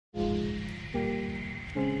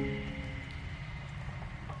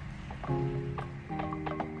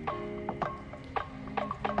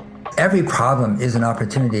every problem is an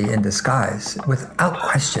opportunity in disguise, without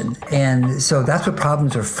question. And so that's what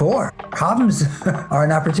problems are for. Problems are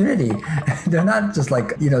an opportunity. They're not just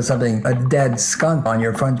like, something, a dead skunk on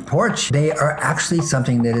your front porch. They are actually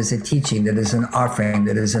something that is a teaching, that is an offering,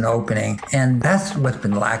 that is an opening. And that's what's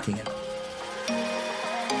been lacking.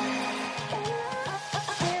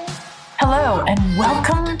 Hello, and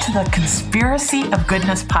welcome to the Conspiracy of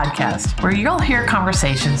Goodness podcast, where you'll hear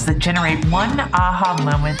conversations that generate one aha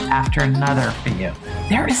moment after another for you.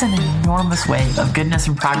 There is an enormous wave of goodness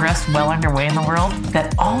and progress well underway in the world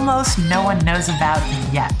that almost no one knows about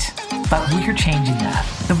yet. But we're changing that.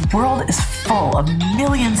 The world is full of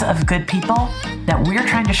millions of good people that we're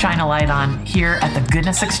trying to shine a light on here at the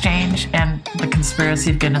Goodness Exchange and the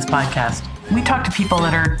Conspiracy of Goodness podcast. We talk to people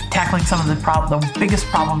that are tackling some of the biggest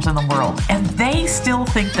problems in the world, and they still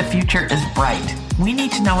think the future is bright. We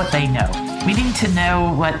need to know what they know. We need to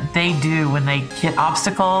know what they do when they hit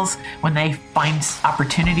obstacles, when they find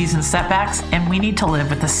opportunities and setbacks, and we need to live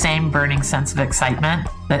with the same burning sense of excitement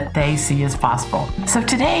that they see as possible. So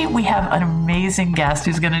today we have an amazing guest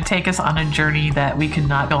who's going to take us on a journey that we could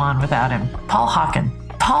not go on without him, Paul Hawken.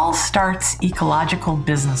 Paul starts ecological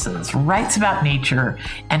businesses, writes about nature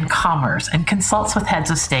and commerce, and consults with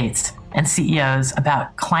heads of states and CEOs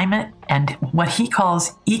about climate and what he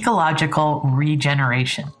calls ecological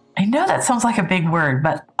regeneration. I know that sounds like a big word,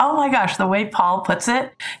 but oh my gosh, the way Paul puts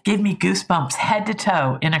it gave me goosebumps head to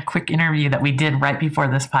toe in a quick interview that we did right before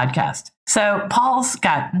this podcast. So Paul's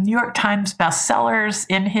got New York Times bestsellers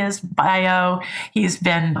in his bio. He's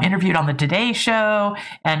been interviewed on the Today Show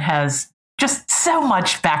and has just so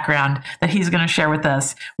much background that he's going to share with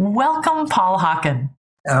us. Welcome, Paul Hawken.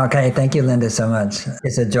 Okay, thank you, Linda, so much.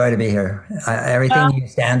 It's a joy to be here. Everything you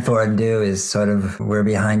stand for and do is sort of, we're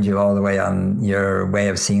behind you all the way on your way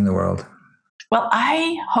of seeing the world. Well,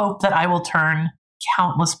 I hope that I will turn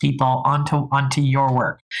countless people onto your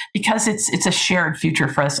work, because it's a shared future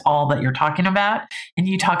for us all that you're talking about. And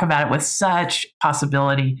you talk about it with such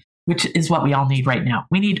possibility, which is what we all need right now.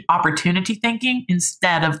 We need opportunity thinking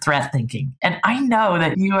instead of threat thinking. And I know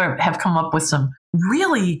that you have come up with some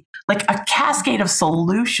really, like, a cascade of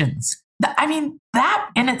solutions. I mean, that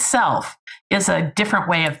in itself is a different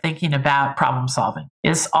way of thinking about problem solving.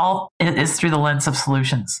 It is through the lens of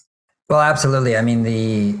solutions. Well, absolutely. I mean,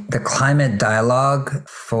 the climate dialogue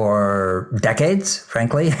for decades,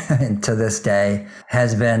 frankly, and to this day,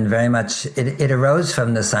 has been very much, it arose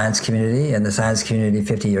from the science community, and the science community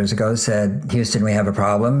 50 years ago said, Houston, we have a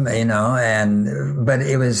problem, but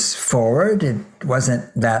it was forward. It wasn't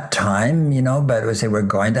that time, but it was say we're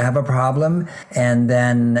going to have a problem. And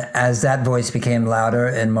then as that voice became louder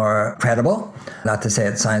and more credible, not to say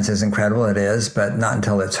that science isn't credible, it is, but not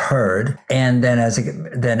until it's heard. And then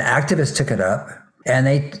then activists took it up, and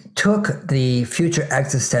they took the future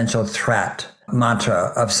existential threat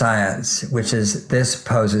mantra of science, which is this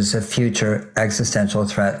poses a future existential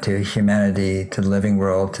threat to humanity, to the living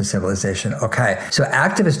world, to civilization. Okay, so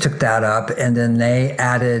activists took that up, and then they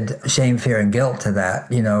added shame, fear, and guilt to that,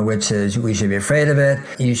 which is we should be afraid of it.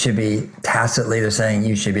 You should be tacitly, they're saying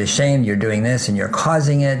you should be ashamed. You're doing this and you're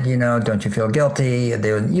causing it. Don't you feel guilty?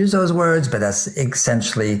 They wouldn't use those words, but that's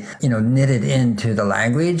essentially, knitted into the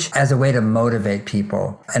language as a way to motivate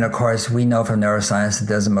people. And of course, we know from neuroscience it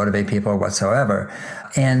doesn't motivate people whatsoever.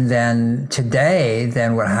 And then today,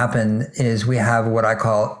 what happened is we have what I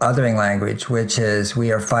call othering language, which is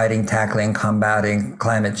we are fighting, tackling, combating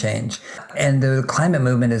climate change. And the climate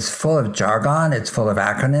movement is full of jargon. It's full of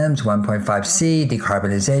acronyms, 1.5C,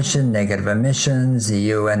 decarbonization, negative emissions,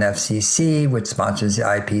 the UNFCCC, which sponsors the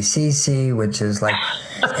IPCC, which is like...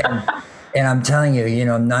 And I'm telling you,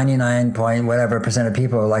 99 point whatever % of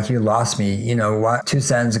people are like, you lost me, 2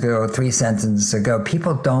 sentences ago, 3 sentences ago.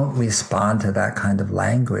 People don't respond to that kind of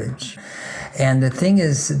language. And the thing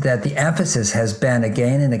is that the emphasis has been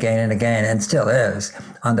again and again and again, and still is,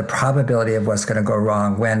 on the probability of what's going to go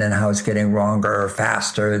wrong, when and how it's getting wronger or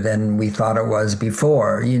faster than we thought it was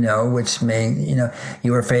before, which may,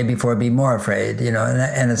 you were afraid before, be more afraid, in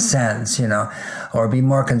a sense, or be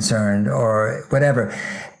more concerned or whatever.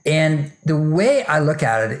 And the way I look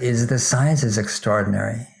at it is the science is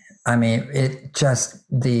extraordinary. I mean, the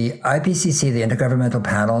IPCC, the Intergovernmental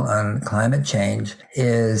Panel on Climate Change,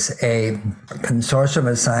 is a consortium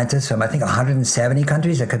of scientists from, I think, 170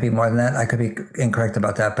 countries. It could be more than that. I could be incorrect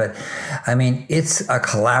about that. But I mean, it's a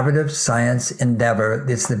collaborative science endeavor.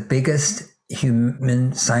 It's the biggest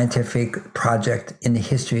human scientific project in the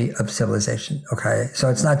history of civilization. Okay. So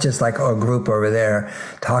it's not just like a group over there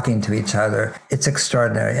talking to each other. It's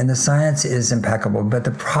extraordinary. And the science is impeccable. But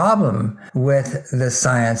the problem with the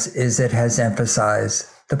science is it has emphasized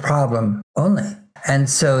the problem only. And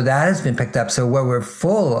so that has been picked up. So what we're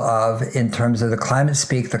full of in terms of the climate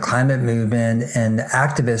speak, the climate movement and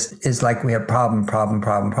activists is like we have problem.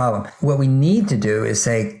 What we need to do is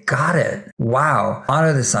say, got it. Wow.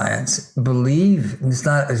 Honor the science. Believe, it's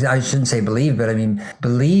not, I shouldn't say believe, but I mean,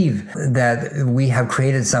 believe that we have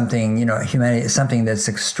created something, humanity, something that's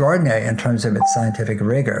extraordinary in terms of its scientific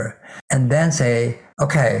rigor. And then say,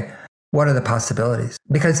 okay, what are the possibilities?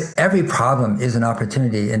 Because every problem is an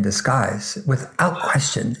opportunity in disguise, without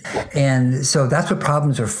question. And so that's what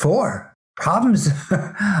problems are for. Problems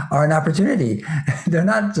are an opportunity. They're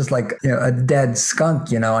not just like a dead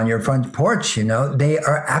skunk, on your front porch. They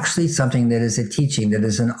are actually something that is a teaching, that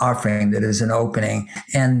is an offering, that is an opening.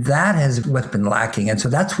 And that has what's been lacking. And so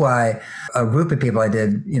that's why a group of people I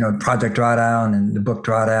did, Project Drawdown and the book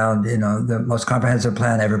Drawdown, the most comprehensive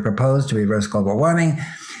plan ever proposed to reverse global warming.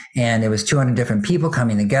 And it was 200 different people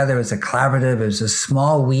coming together. It was a collaborative. It was a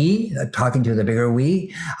small we talking to the bigger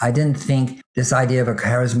we. I didn't think this idea of a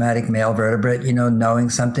charismatic male vertebrate, knowing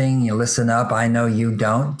something, you listen up, I know you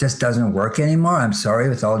don't, just doesn't work anymore. I'm sorry,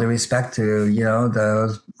 with all due respect to,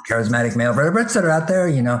 those charismatic male vertebrates that are out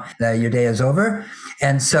there, that your day is over.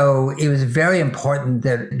 And so it was very important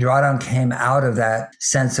that Drawdown came out of that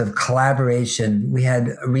sense of collaboration. We had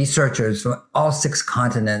researchers from all 6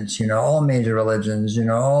 continents, all major religions,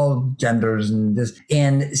 all genders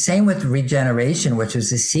and same with Regeneration, which is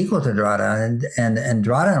the sequel to Drawdown. And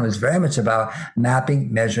Drawdown was very much about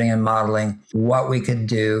mapping, measuring, and modeling what we could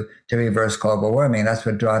do to reverse global warming. That's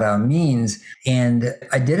what Drawdown means. And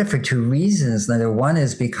I did it for 2 reasons. Number one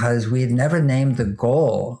is because we had never named the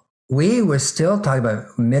goal. We were still talking about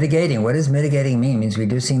mitigating. What does mitigating mean? It means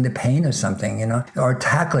reducing the pain of something, or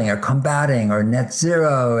tackling or combating or net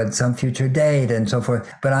zero at some future date and so forth.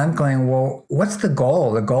 But I'm going, well, what's the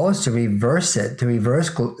goal? The goal is to reverse it, to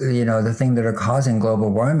reverse, the thing that are causing global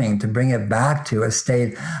warming, to bring it back to a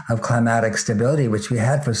state of climatic stability, which we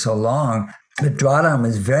had for so long. But Drawdown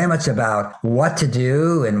was very much about what to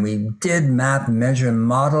do. And we did map, measure, and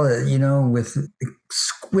model it, with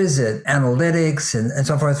exquisite analytics and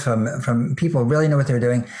so forth from people who really know what they're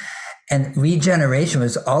doing. And Regeneration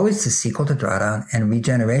was always the sequel to Drawdown. And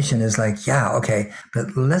Regeneration is like, yeah, okay, but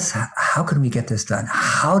how can we get this done?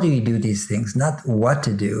 How do you do these things? Not what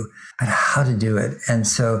to do, but how to do it. And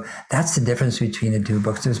so that's the difference between the 2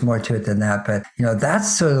 books. There's more to it than that. But,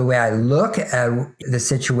 that's sort of the way I look at the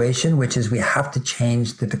situation, which is we have to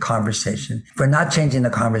change the conversation. If we're not changing the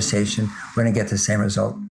conversation, we're going to get the same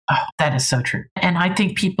result. Oh, that is so true. And I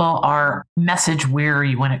think people are message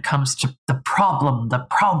weary when it comes to the problem.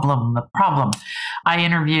 I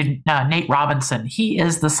interviewed Nate Robinson. He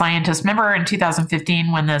is the scientist. Remember in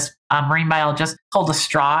 2015 when this marine biologist pulled a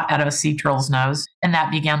straw out of a sea turtle's nose, and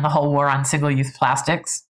that began the whole war on single-use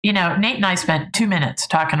plastics? Nate and I spent 2 minutes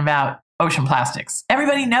talking about ocean plastics.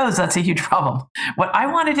 Everybody knows that's a huge problem. What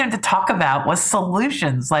I wanted him to talk about was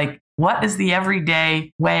solutions, like what is the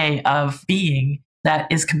everyday way of being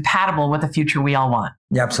that is compatible with the future we all want.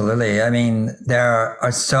 Yeah, absolutely. I mean, there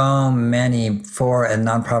are so many for and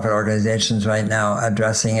nonprofit organizations right now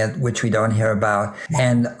addressing it, which we don't hear about.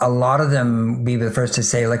 And a lot of them be the first to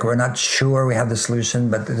say, like, we're not sure we have the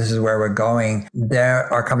solution, but this is where we're going.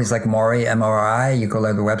 There are companies like Mori, MRI. You go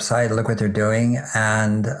to the website, look what they're doing.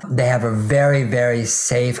 And they have a very, very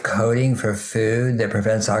safe coating for food that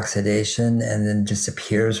prevents oxidation and then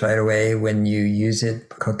disappears right away when you use it,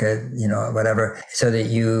 cook it, whatever, so that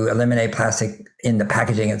you eliminate plastic in the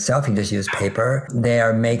packaging itself. You just use paper. They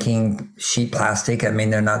are making sheet plastic. I mean,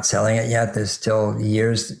 they're not selling it yet. There's still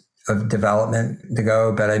years of development to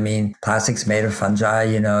go. But I mean, plastics made of fungi,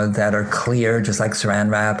 that are clear, just like saran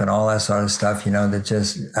wrap and all that sort of stuff, that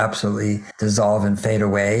just absolutely dissolve and fade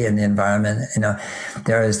away in the environment.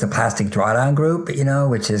 There is the Plastic Drawdown group,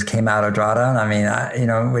 which came out of Drawdown. I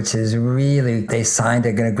mean, which is really, they signed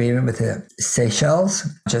an agreement with the Seychelles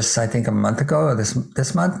just, I think, a month ago, or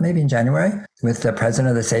this month, maybe in January, with the president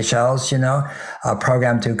of the Seychelles, a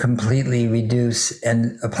program to completely reduce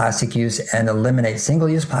plastic use and eliminate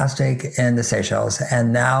single-use plastic in the Seychelles.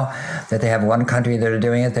 And now that they have 1 country that are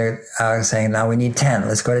doing it, they're saying, now we need 10.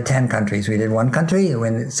 Let's go to 10 countries. We did 1 country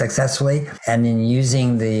successfully. And in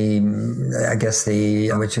using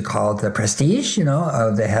what you call the prestige,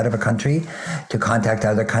 of the head of a country to contact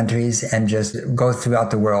other countries and just go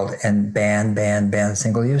throughout the world and ban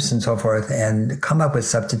single use and so forth, and come up with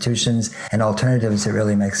substitutions and alternatives that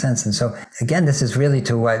really make sense. And so again, this is really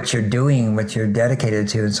to what you're doing, what you're dedicated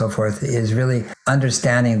to and so forth, is really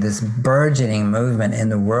understanding this burgeoning movement in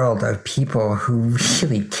the world of people who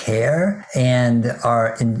really care and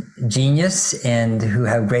are ingenious and who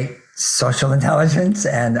have great social intelligence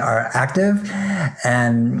and are active.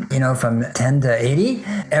 And, from 10 to 80,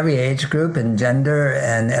 every age group and gender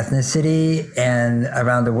and ethnicity and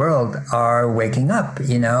around the world are waking up,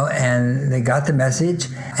 and they got the message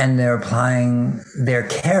and they're applying, they're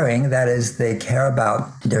caring. That is, they care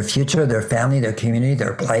about their future, their family, their community,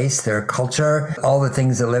 their place, their culture, all the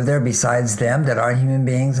things that live there besides them that are human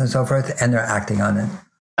beings and so forth, and they're acting on it.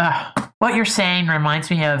 What you're saying reminds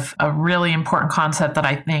me of a really important concept that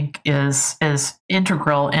I think is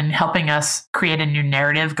integral in helping us create a new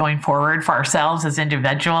narrative going forward for ourselves as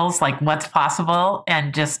individuals, like what's possible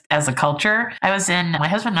and just as a culture. My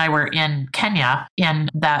husband and I were in Kenya in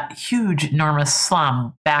that huge, enormous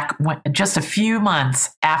slum back just a few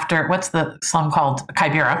months after, what's the slum called?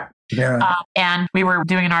 Kibera. Yeah. And we were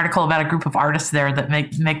doing an article about a group of artists there that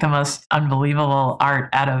make the most unbelievable art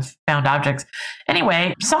out of found objects.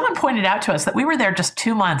 Anyway, someone pointed out to us that we were there just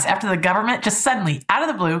 2 months after the government just suddenly, out of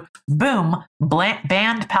the blue, boom,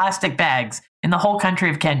 banned plastic bags in the whole country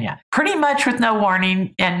of Kenya. Pretty much with no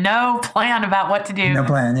warning and no plan about what to do. No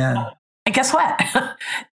plan, yeah. And guess what?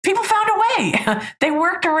 People found a way. They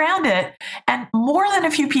worked around it. And more than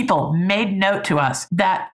a few people made note to us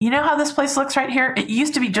that, you know how this place looks right here? It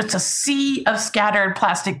used to be just a sea of scattered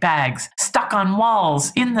plastic bags stuck on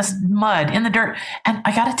walls, in the mud, in the dirt. And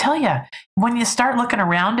I got to tell you, when you start looking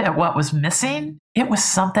around at what was missing, it was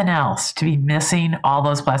something else to be missing all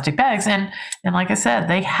those plastic bags. And like I said,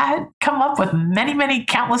 they had come up with many, many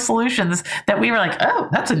countless solutions that we were like, oh,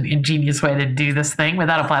 that's an ingenious way to do this thing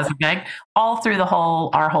without a plastic bag, all through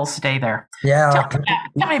our whole stay there. Yeah.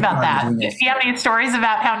 Tell me about that. Do you have any stories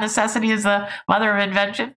about how necessity is the mother of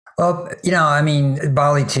invention? Well,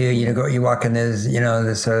 Bali too, you walk in this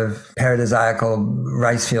sort of paradisiacal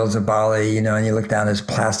rice fields of Bali, and you look down, there's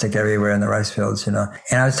plastic everywhere in the rice fields, And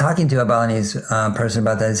I was talking to a Balinese person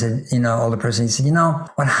about that. I said, older person, he said,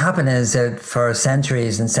 what happened is that for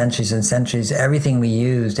centuries and centuries and centuries, everything we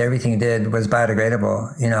used, everything did was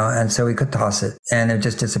biodegradable, and so we could toss it and it would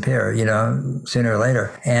just disappear, sooner or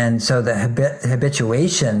later. And so the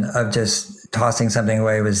habituation of just tossing something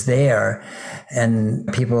away was there. And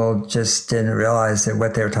people just didn't realize that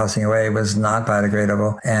what they were tossing away was not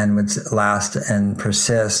biodegradable and would last and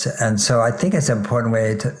persist. And so I think it's an important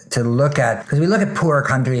way to look at, because we look at poor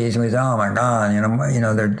countries and we say, oh my God,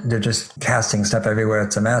 they're just casting stuff everywhere.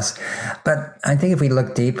 It's a mess. But I think if we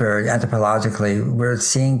look deeper anthropologically, we're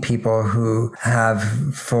seeing people who have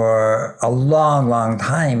for a long, long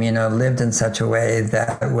time, lived in such a way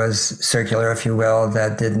that was circular, if you will,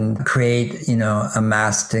 that didn't create, a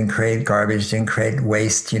mass, didn't create garbage, didn't create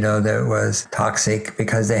waste, that was toxic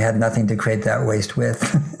because they had nothing to create that waste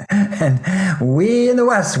with. And we in the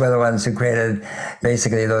West were the ones who created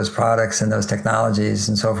basically those products and those technologies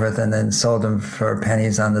and so forth, and then sold them for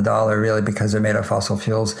pennies on the dollar, really, because they're made of fossil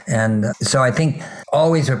fuels. And so I think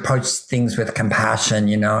always approach things with compassion,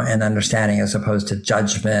 and understanding as opposed to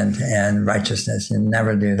judgment and righteousness. You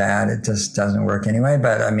never do that. It just doesn't work anyway.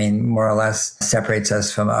 But more or less separates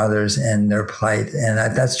us from others and their plight. And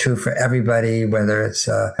that's true for everybody, whether it's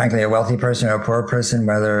frankly a wealthy person or a poor person,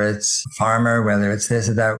 whether it's a farmer, whether it's this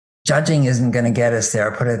or that. Judging isn't going to get us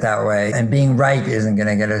there, put it that way. And being right isn't going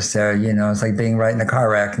to get us there. It's like being right in a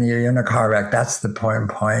car wreck. You're in a car wreck. That's the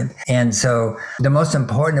important point. And so the most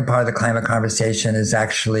important part of the climate conversation is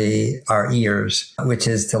actually our ears, which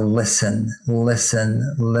is to listen,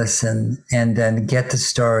 and then get the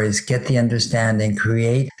stories, get the understanding,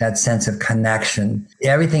 create that sense of connection.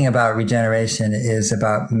 Everything about regeneration is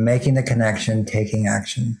about making the connection, taking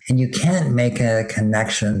action. And you can't make a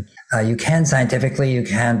connection. You can scientifically, you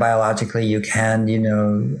can biologically, you can,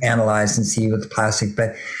 analyze and see with plastic,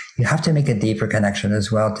 but you have to make a deeper connection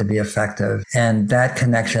as well to be effective. And that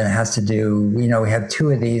connection has to do, we have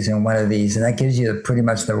two of these and one of these, and that gives you pretty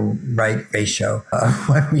much the right ratio of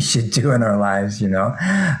what we should do in our lives,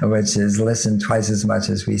 which is listen twice as much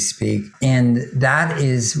as we speak. And that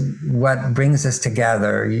is what brings us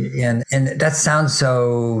together. And that sounds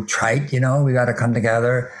so trite, we got to come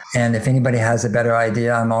together. And if anybody has a better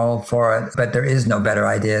idea, I'm all for it. But there is no better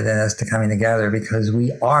idea than us to coming together, because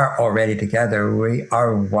we are already together. We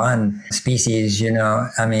are one species,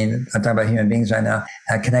 I'm talking about human beings right now,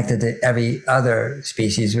 connected to every other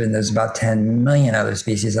species. And there's about 10 million other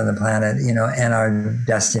species on the planet, and our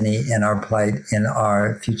destiny and our plight and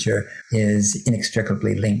our future is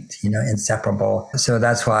inextricably linked, inseparable. So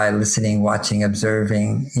that's why listening, watching,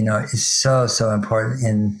 observing, is so, so important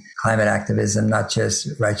in climate activism, not just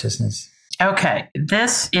righteousness. Okay,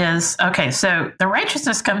 so the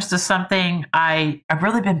righteousness comes to something I've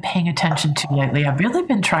really been paying attention to lately. I've really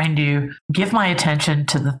been trying to give my attention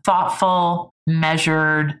to the thoughtful,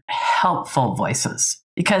 measured, helpful voices.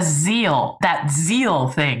 Because that zeal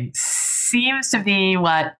thing seems to be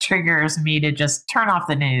what triggers me to just turn off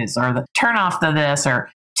the news or turn off the this or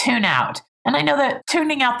tune out. And I know that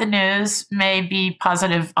tuning out the news may be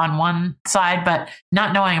positive on one side, but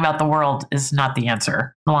not knowing about the world is not the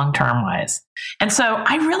answer long-term wise. And so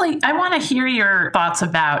I want to hear your thoughts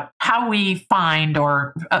about how we find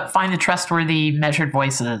the trustworthy measured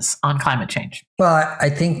voices on climate change. Well, I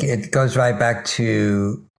think it goes right back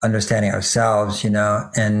to understanding ourselves,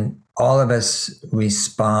 and all of us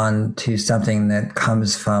respond to something that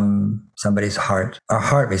comes from somebody's heart. Our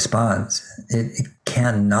heart responds. It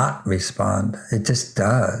cannot respond. It just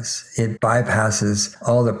does. It bypasses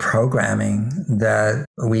all the programming that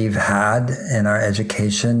we've had in our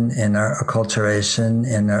education, in our acculturation,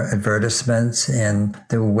 in our advertisements, in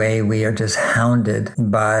the way we are just hounded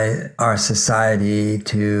by our society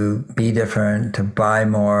to be different, to buy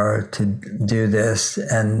more, to do this.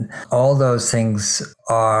 And all those things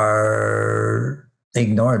are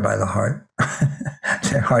ignored by the heart.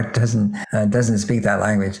 The heart doesn't speak that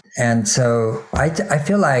language. And so I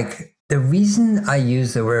feel like the reason I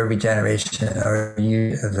use the word regeneration, or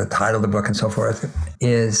the title of the book and so forth,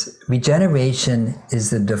 is regeneration is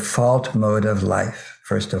the default mode of life,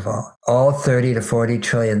 first of all. All 30 to 40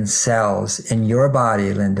 trillion cells in your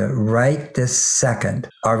body, Linda, right this second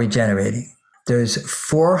are regenerating. There's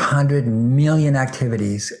 400 million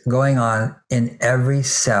activities going on in every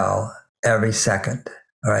cell every second.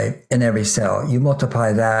 All right, in every cell. You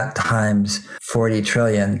multiply that times 40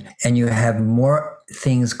 trillion, and you have more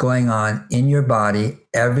things going on in your body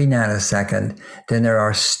every nanosecond than there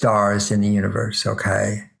are stars in the universe,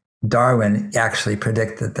 okay? Darwin actually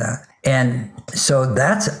predicted that. And so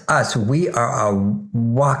that's us. We are a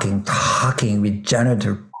walking, talking,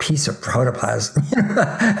 regenerative piece of protoplasm.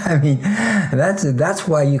 I mean, that's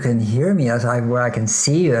why you can hear me. That's where I can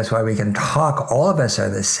see you. That's why we can talk. All of us are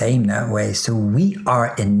the same that way. So we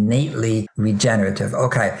are innately regenerative.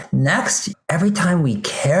 Okay. Next, every time we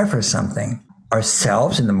care for something,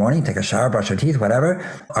 ourselves in the morning, take a shower, brush our teeth, whatever,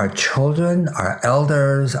 our children, our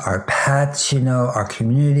elders, our pets, our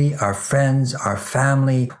community, our friends, our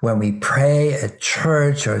family, when we pray at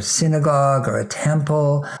church or a synagogue or a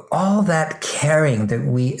temple, all that caring that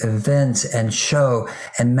we evince and show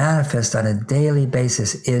and manifest on a daily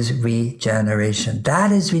basis is regeneration.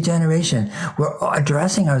 That is regeneration. We're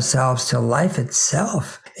addressing ourselves to life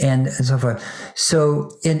itself. And so forth.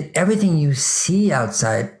 So in everything you see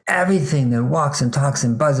outside, everything that walks and talks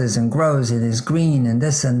and buzzes and grows and is green and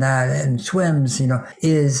this and that and swims,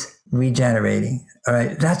 is regenerating. All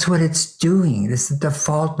right. That's what it's doing. It's the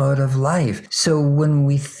default mode of life. So when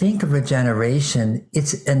we think of regeneration,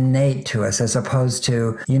 it's innate to us as opposed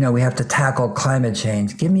to, we have to tackle climate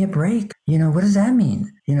change. Give me a break. What does that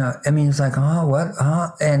mean? It's like, what?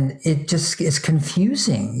 And it just is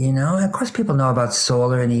confusing, And of course, people know about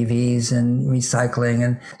solar and EVs and recycling,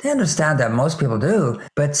 and they understand that. Most people do,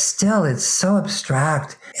 but still, it's so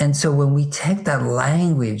abstract. And so when we take that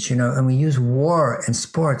language, and we use war and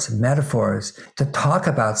sports metaphors to talk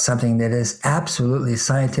about something that is absolutely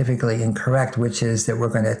scientifically incorrect, which is that we're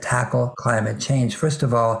going to tackle climate change. First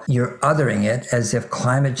of all, you're othering it as if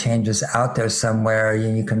climate change is out there somewhere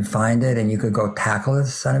and you can find it and you could go tackle it,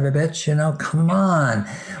 son of a bitch, come on.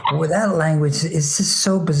 Well, that language is just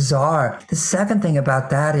so bizarre. The second thing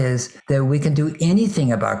about that is that we can do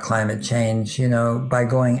anything about climate change, by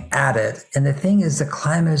going at it. And the thing is, the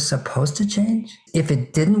climate is supposed to change. If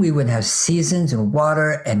it didn't, we wouldn't have seasons and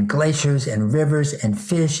water and glaciers and rivers and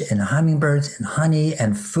fish and hummingbirds and honey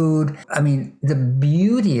and food. The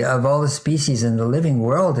beauty of all the species in the living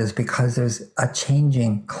world is because there's a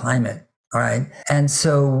changing climate. All right. And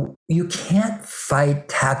so you can't fight,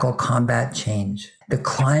 tackle, combat change. The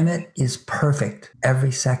climate is perfect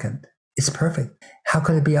every second. It's perfect. How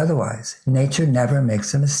could it be otherwise? Nature never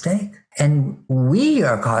makes a mistake. And we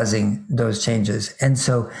are causing those changes. And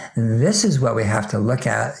so this is what we have to look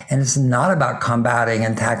at. And it's not about combating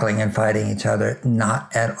and tackling and fighting each other.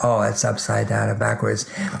 Not at all. It's upside down and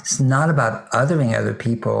backwards. It's not about othering other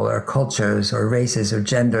people or cultures or races or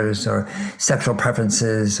genders or sexual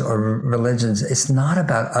preferences or religions. It's not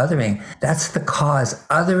about othering. That's the cause.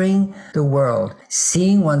 Othering the world,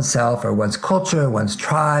 seeing oneself or one's culture, one's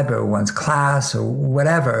tribe or one's class or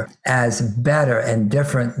whatever as better and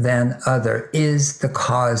different than other is the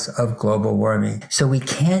cause of global warming. So we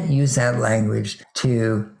can't use that language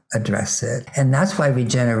to address it. And that's why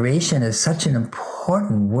regeneration is such an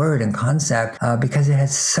important word and concept, because it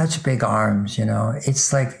has such big arms,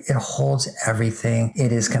 It's like it holds everything.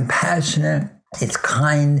 It is compassionate. It's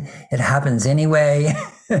kind. It happens anyway.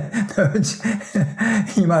 You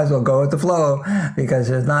might as well go with the flow, because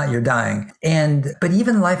if not, you're dying. But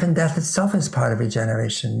even life and death itself is part of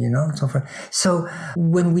regeneration, and so forth. So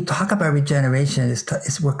when we talk about regeneration,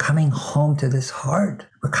 we're coming home to this heart.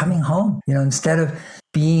 We're coming home, instead of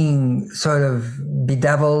being sort of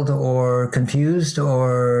bedeviled or confused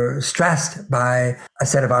or stressed by a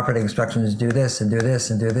set of operating instructions. Do this and do this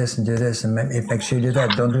and do this and do this and make sure you do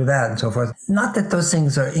that. Don't do that, and so forth. Not that those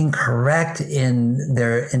things are incorrect in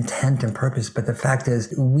their intent and purpose, but the fact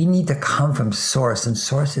is we need to come from source, and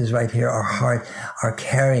source is right here, our heart, our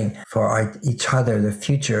caring for each other, the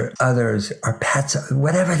future, others, our pets,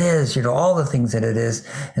 whatever it is, all the things that it is,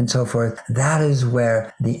 and so forth. That is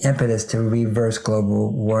where the impetus to reverse global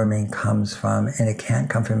warming comes from, and it can't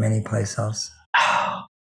come from any place else. Oh,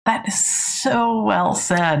 that is so well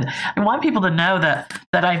said. I want people to know that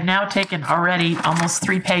I've now taken already almost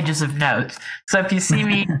 3 pages of notes. So if you see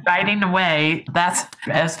me writing away, that's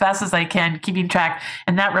as fast as I can, keeping track.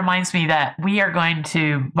 And that reminds me that we are going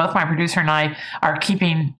to, both my producer and I are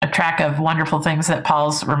keeping a track of wonderful things that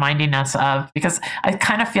Paul's reminding us of, because I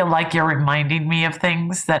kind of feel like you're reminding me of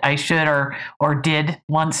things that I should or did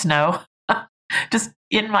once know, just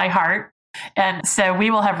in my heart. And so we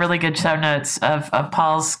will have really good show notes of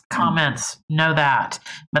Paul's comments. Know that.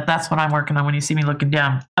 But that's what I'm working on when you see me looking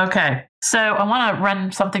down. Okay. So I want to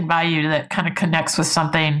run something by you that kind of connects with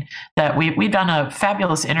something that we've done a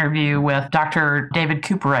fabulous interview with Dr. David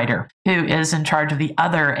Cooperrider, who is in charge of the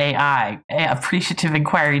other AI, Appreciative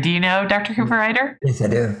Inquiry. Do you know Dr. Cooperrider? Yes, I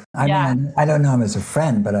do. I mean, I don't know him as a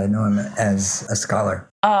friend, but I know him as a scholar.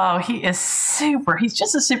 Oh, he is super. He's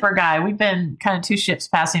just a super guy. We've been kind of two ships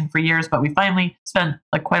passing for years, but we finally spent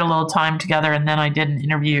quite a little time together. And then I did an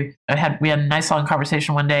interview. We had a nice long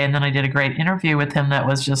conversation one day, and then I did a great interview with him that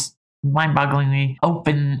was just mind-bogglingly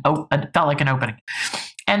open. It felt like an opening.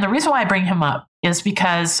 And the reason why I bring him up is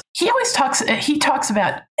because he talks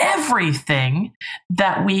about everything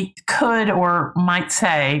that we could or might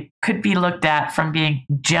say could be looked at from being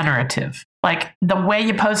generative. Like the way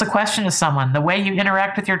you pose a question to someone, the way you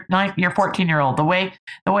interact with your 14-year-old, the way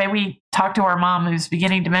we talk to our mom who's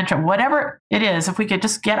beginning dementia, whatever it is, if we could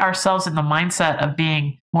just get ourselves in the mindset of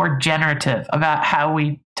being more generative about how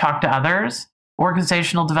we talk to others,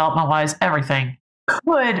 organizational development-wise, everything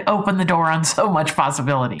could open the door on so much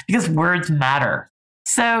possibility, because words matter.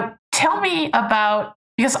 So tell me about,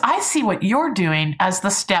 because I see what you're doing as the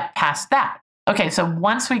step past that. Okay, so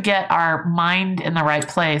once we get our mind in the right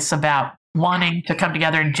place about wanting to come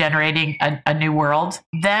together and generating a new world,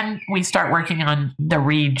 then we start working on the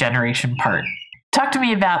regeneration part. Talk to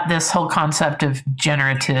me about this whole concept of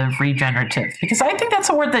generative, regenerative, because I think that's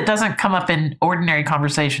a word that doesn't come up in ordinary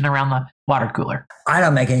conversation around the water cooler. I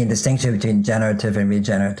don't make any distinction between generative and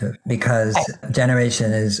regenerative, because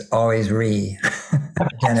generation is always generate.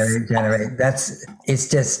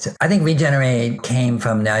 I think regenerate came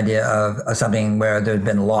from the idea of something where there's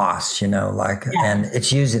been loss, and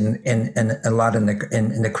it's used in a lot in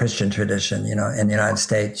the Christian tradition, in the United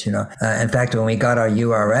States, in fact, when we got our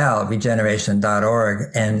URL, regeneration.org,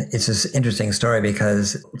 and it's this interesting story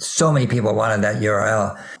because so many people wanted that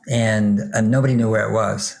URL and nobody knew where it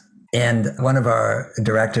was. And one of our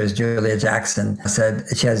directors, Julia Jackson, said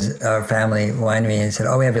she has our family winery, and said,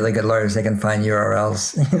 we have really good lawyers. They can find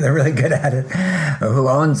URLs. They're really good at it. Or who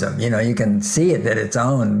owns them? You can see it that it's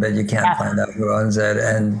owned, but you can't find out who owns it.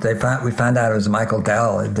 And we found out it was Michael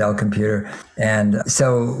Dell at Dell Computer. And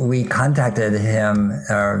so we contacted him,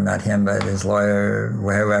 or not him, but his lawyer,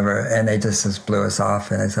 whoever, and they just blew us off.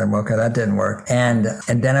 And I said, okay, that didn't work. And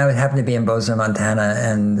then I would happen to be in Bozeman, Montana,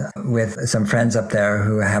 and with some friends up there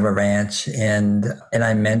who have a ranch, and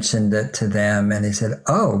I mentioned it to them, and they said,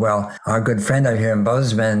 oh, well, our good friend out here in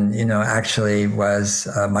Bozeman, actually was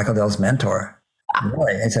Michael Dell's mentor.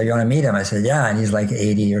 Really? And so you want to meet him? I said, yeah. And he's like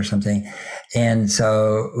 80 or something. And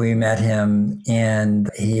so we met him, and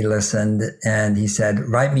he listened, and he said,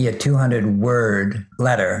 write me a 200-word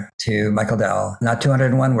letter to Michael Dell, not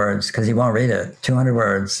 201 words, because he won't read it, 200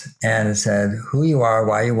 words. And it said who you are,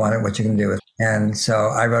 why you want it, what you can do with it. And so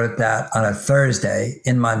I wrote that on a Thursday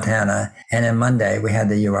in Montana. And then Monday we had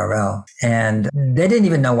the URL, and they didn't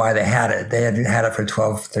even know why they had it. They had it for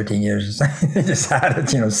 12, 13 years. They just had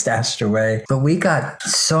it, stashed away. But we got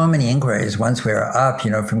so many inquiries once we were up,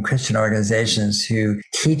 from Christian organizations who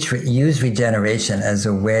use regeneration as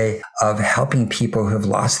a way of helping people who've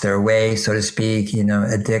lost their way, so to speak,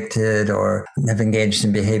 addicted or have engaged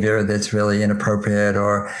in behavior that's really inappropriate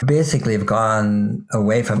or basically have gone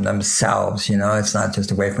away from themselves. It's not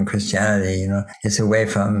just away from Christianity, it's away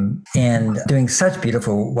from, and doing such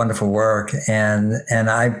beautiful, wonderful work. And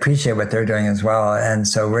I appreciate what they're doing as well. And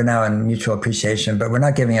so we're now in mutual appreciation, but we're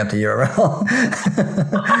not giving up the URL.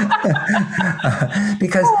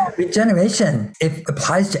 Because regeneration, it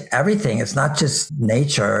applies to everything. It's not just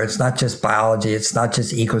nature. It's not just biology. It's not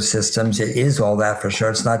just ecosystems. It is all that for sure.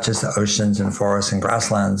 It's not just the oceans and forests and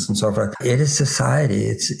grasslands and so forth. It is society.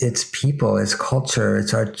 It's people. It's culture.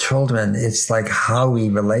 It's our children. It's like how we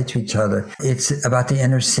relate to each other. It's about the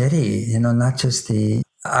inner city, not just the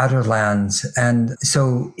outer lands. And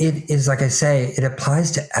so it is, like I say, it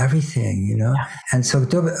applies to everything, And so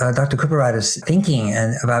Dr. Cooper-Ryder's thinking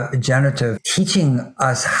about regenerative, teaching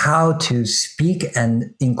us how to speak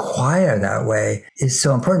and inquire that way is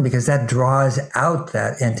so important, because that draws out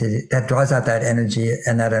that entity, that draws out that energy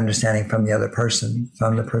and that understanding from the other person,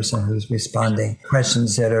 from the person who's responding.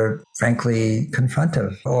 Questions that are frankly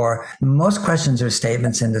confrontive, or most questions are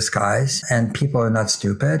statements in disguise, and people are not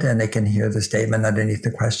stupid, and they can hear the statement underneath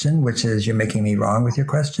the question, which is, you're making me wrong with your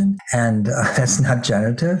question. And that's not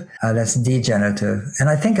generative, that's degenerative. And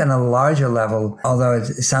I think on a larger level, although it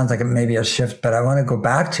sounds like it may be a shift, but I want to go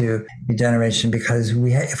back to regeneration, because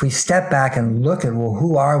if we step back and look at, well,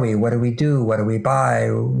 who are we? What do we do? What do we buy?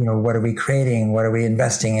 What are we creating? What are we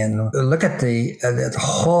investing in? Look at the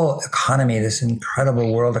whole economy, this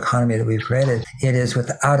incredible world economy that we've created. It is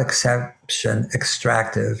without exception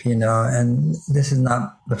extractive, and this is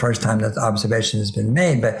not the first time that observation has been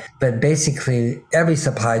made, but basically every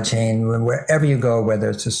supply chain, wherever you go, whether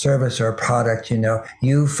it's a service or a product,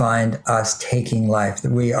 you find us taking life.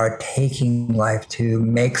 We are taking life to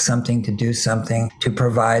make something, to do something, to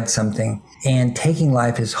provide something. And taking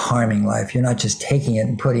life is harming life. You're not just taking it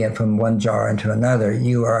and putting it from one jar into another.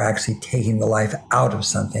 You are actually taking the life out of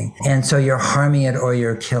something. And so you're harming it or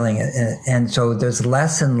you're killing it. And so there's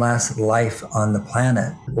less and less life on the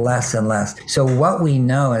planet, less and less. So what we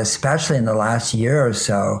know, and especially in the last year or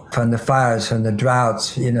so, from the fires, from the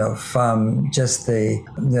droughts, from just the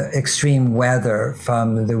extreme weather,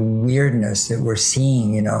 from the weirdness that we're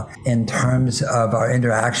seeing, in terms of our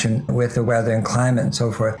interaction with the weather and climate and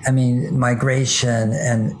so forth. I mean, migration,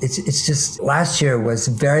 and it's just, last year was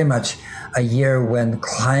very much a year when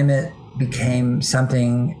climate became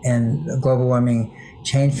something, and global warming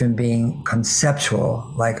changed from being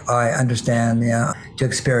conceptual, like I understand, to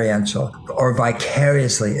experiential, or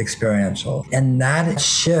vicariously experiential. And that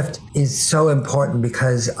shift is so important,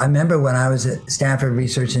 because I remember when I was at Stanford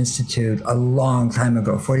Research Institute a long time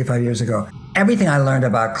ago, 45 years ago, everything I learned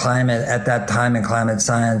about climate at that time in climate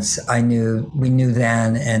science, we knew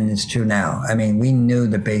then, and it's true now. I mean, we knew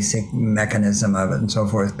the basic mechanism of it and so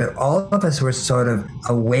forth, but all of us were sort of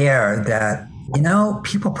aware that,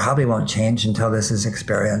 people probably won't change until this is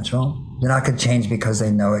experiential. They're not going to change because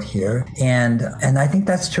they know it here. And I think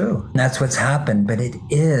that's true. That's what's happened, but it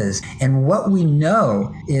is. And what we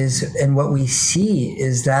know is, and what we see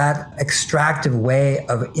is that extractive way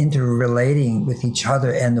of interrelating with each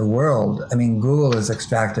other and the world. I mean, Google is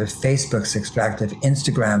extractive, Facebook's extractive,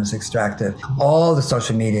 Instagram's extractive. All the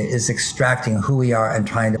social media is extracting who we are and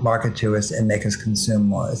trying to market to us and make us consume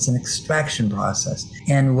more. It's an extraction process.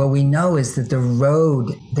 And what we know is that the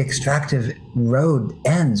extractive road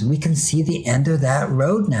ends. We can see the end of that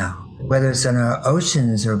road now, whether it's in our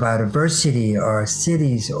oceans or biodiversity or our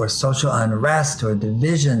cities or social unrest or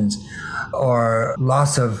divisions or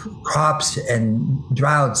loss of crops and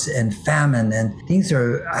droughts and famine, and things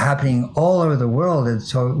are happening all over the world. And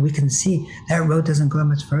so we can see that road doesn't go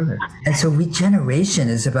much further. And so regeneration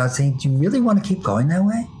is about saying, do you really want to keep going that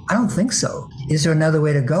way? I don't think so. Is there another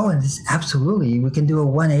way to go? And it's absolutely, we can do a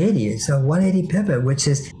 180. It's a 180 pivot, which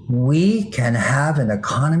is we can have an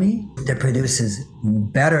economy that produces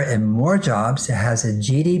better and more jobs, that has a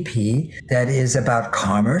GDP that is about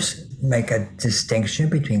commerce, make a distinction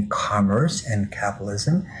between commerce and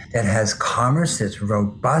capitalism, that has commerce that's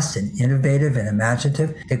robust and innovative and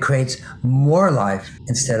imaginative, that creates more life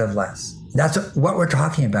instead of less. That's what we're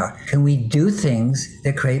talking about. Can we do things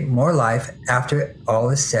that create more life after all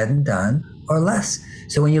is said and done, or less?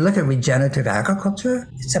 So when you look at regenerative agriculture,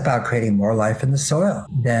 it's about creating more life in the soil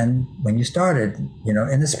than when you started,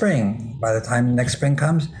 in the spring. By the time next spring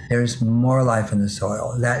comes, there's more life in the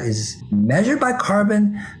soil. That is measured by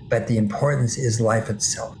carbon, but the importance is life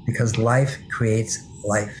itself, because life creates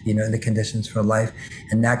life, and the conditions for life.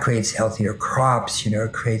 And that creates healthier crops,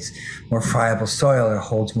 it creates more friable soil, it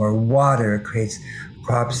holds more water, it creates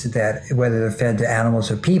crops that, whether they're fed to animals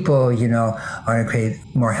or people, are going to create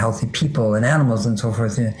more healthy people and animals and so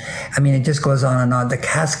forth. I mean, it just goes on and on. The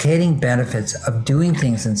cascading benefits of doing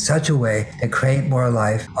things in such a way that create more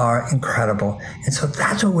life are incredible. And so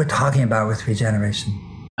that's what we're talking about with regeneration.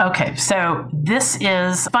 Okay, so this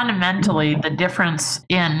is fundamentally the difference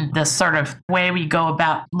in this sort of way we go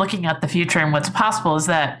about looking at the future and what's possible is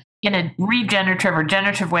that in a regenerative or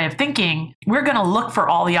generative way of thinking, we're going to look for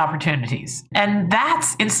all the opportunities. And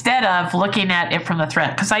that's instead of looking at it from the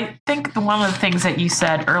threat. Because I think one of the things that you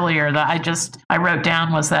said earlier that I wrote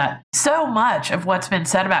down was that so much of what's been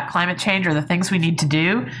said about climate change or the things we need to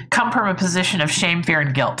do come from a position of shame, fear,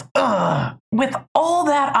 and guilt. Ugh. With all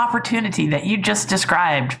that opportunity that you just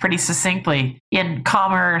described pretty succinctly in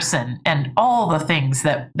commerce and all the things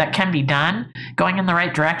that can be done going in the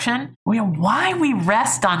right direction, why we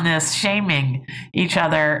rest on this shaming each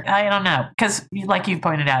other, I don't know. Because like you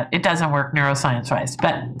pointed out, it doesn't work neuroscience-wise.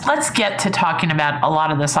 But let's get to talking about a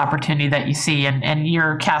lot of this opportunity that you see and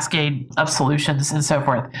your cascade of solutions and so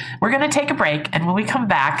forth. We're going to take a break. And when we come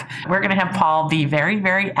back, we're going to have Paul be very,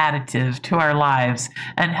 very additive to our lives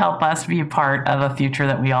and help us be a part of a future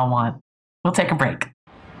that we all want. We'll take a break.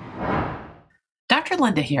 Dr.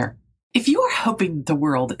 Linda here. If you are hoping the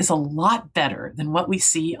world is a lot better than what we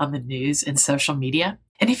see on the news and social media,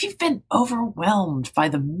 and if you've been overwhelmed by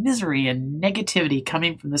the misery and negativity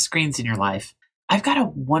coming from the screens in your life, I've got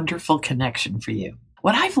a wonderful connection for you.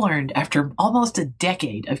 What I've learned after almost a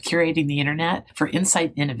decade of curating the internet for insight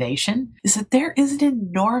and innovation is that there is an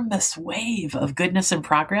enormous wave of goodness and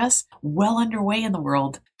progress well underway in the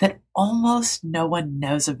world that almost no one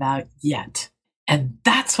knows about yet. And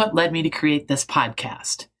that's what led me to create this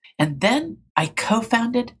podcast. And then I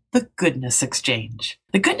co-founded the Goodness Exchange.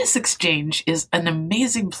 The Goodness Exchange is an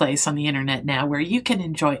amazing place on the internet now where you can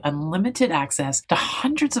enjoy unlimited access to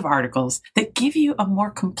hundreds of articles that give you a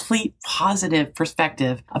more complete, positive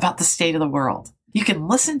perspective about the state of the world. You can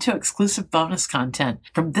listen to exclusive bonus content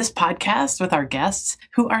from this podcast with our guests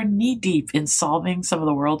who are knee-deep in solving some of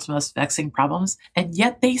the world's most vexing problems, and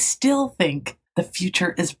yet they still think the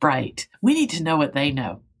future is bright. We need to know what they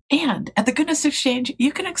know. And at the Goodness Exchange,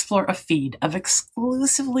 you can explore a feed of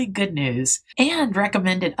exclusively good news and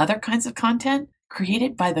recommended other kinds of content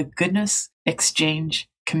created by the Goodness Exchange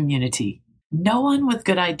community. No one with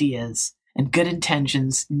good ideas and good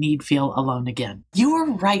intentions need feel alone again. You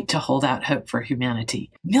are right to hold out hope for humanity.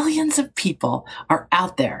 Millions of people are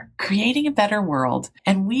out there creating a better world,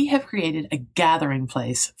 and we have created a gathering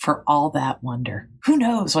place for all that wonder. Who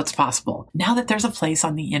knows what's possible now that there's a place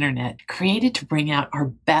on the internet created to bring out our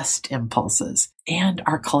best impulses and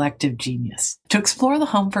our collective genius. To explore the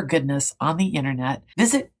home for goodness on the internet,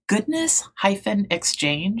 visit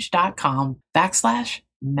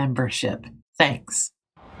goodness-exchange.com/membership. Thanks.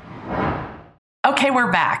 Okay,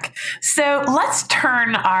 we're back. So let's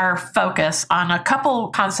turn our focus on a couple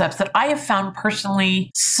concepts that I have found personally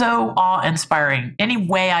so awe-inspiring. Any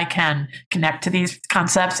way I can connect to these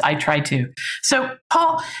concepts, I try to. So,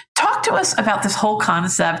 Paul, talk to us about this whole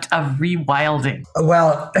concept of rewilding.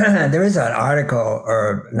 Well, there is an article,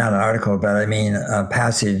 or not an article, but I mean a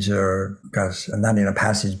passage, or gosh, not even a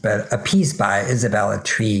passage, but a piece by Isabella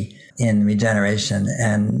Tree in Regeneration.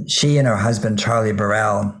 And she and her husband, Charlie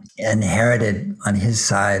Burrell, inherited on his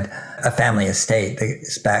side a family estate.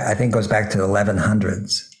 I think goes back to the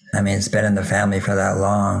 1100s. I mean, it's been in the family for that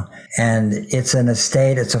long. And it's an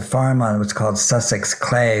estate, it's a farm on what's called Sussex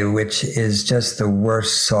clay, which is just the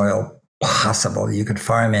worst soil possible you could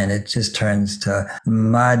farm in. It just turns to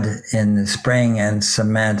mud in the spring and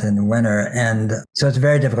cement in the winter. And so it's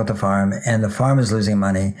very difficult to farm, and the farm is losing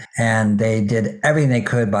money. And they did everything they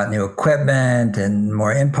could, bought new equipment and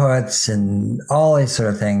more inputs and all these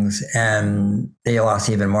sort of things. And they lost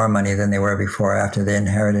even more money than they were before after they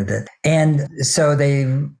inherited it. And so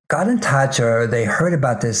they got in touch, or they heard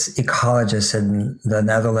about this ecologist in the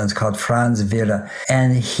Netherlands called Frans Wille,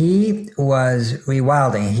 and he was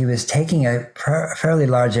rewilding. He was taking a fairly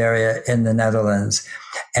large area in the Netherlands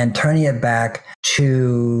and turning it back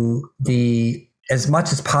to as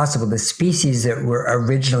much as possible, the species that were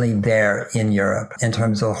originally there in Europe, in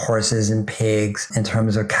terms of horses and pigs, in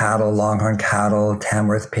terms of cattle, longhorn cattle,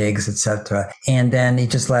 Tamworth pigs, etc. And then he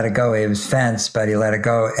just let it go. It was fenced, but he let it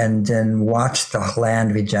go, and then watched the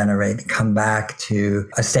land regenerate, come back to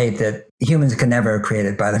a state that humans can never create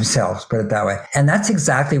it by themselves, put it that way. And that's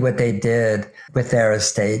exactly what they did with their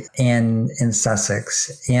estate in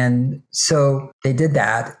Sussex. And so they did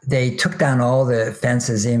that. They took down all the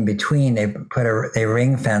fences in between. They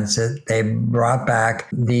ring fence it. They brought back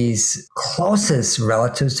these closest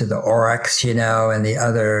relatives to the oryx, and the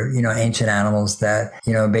other, ancient animals that,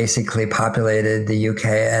 basically populated the UK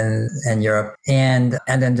and Europe, and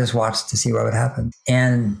then just watched to see what would happen.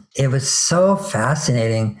 And it was so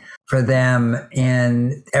fascinating for them,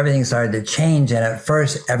 and everything started to change. And at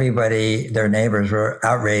first, their neighbors were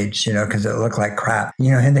outraged, because it looked like crap,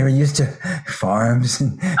 and they were used to farms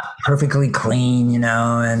and perfectly clean,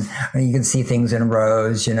 and you could see things in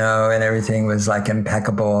rows, and everything was like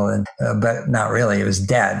impeccable, and but not really. It was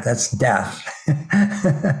dead. That's death.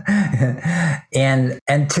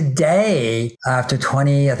 and today, after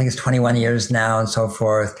 21 years now and so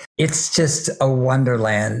forth, it's just a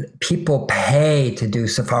wonderland. People pay to do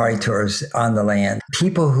safari tours on the land.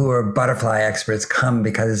 People who are butterfly experts come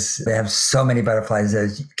because they have so many butterflies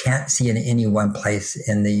that you can't see in any one place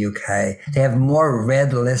in the UK. They have more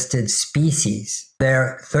red listed species.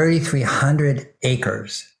 They're 3,300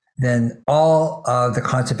 acres than all of the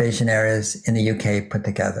conservation areas in the UK put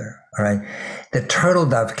together. All right. The turtle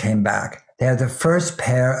dove came back. They have the first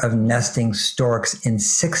pair of nesting storks in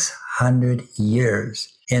 600 years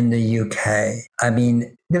in the UK. I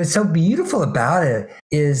mean, what's so beautiful about it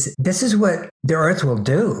is this is what the earth will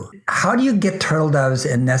do. How do you get turtle doves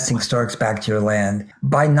and nesting storks back to your land?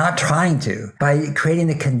 By not trying to, by creating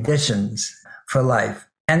the conditions for life.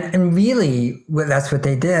 And really, that's what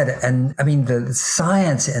they did. And I mean, the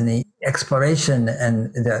science and the exploration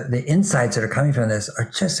and the insights that are coming from this are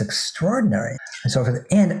just extraordinary. And so forth.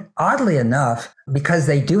 And oddly enough, because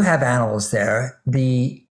they do have animals there,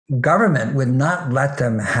 the government would not let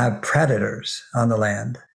them have predators on the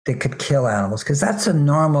land that could kill animals, because that's a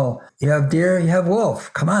normal, you have deer, you have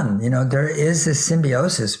wolf, come on, there is this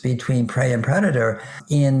symbiosis between prey and predator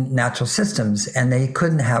in natural systems, and they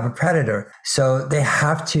couldn't have a predator. So they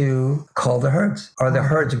have to cull the herds, or the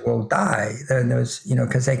herds will die. There's,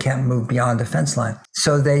 because they can't move beyond the fence line.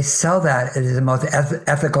 So they sell that as the most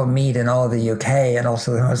ethical meat in all of the UK, and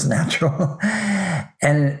also the most natural.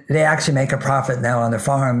 And they actually make a profit now on the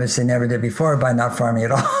farm, as they never did before, by not farming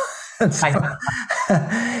at all.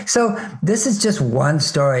 So this is just one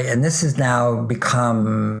story, and this has now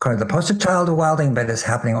become kind of the poster child of wilding, but it's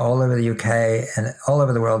happening all over the UK and all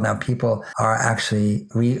over the world now. People are actually,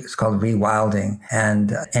 it's called rewilding.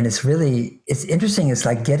 And it's interesting. It's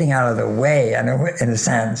like getting out of the way in a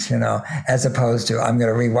sense, as opposed to I'm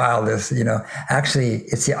going to rewild this, actually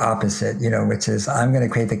it's the opposite, which is I'm going to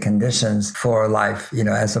create the conditions for life,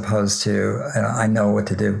 as opposed to, I know what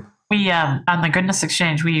to do. We, on the Goodness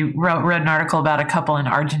Exchange, we wrote an article about a couple in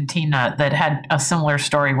Argentina that had a similar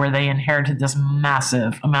story where they inherited this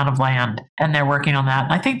massive amount of land, and they're working on that.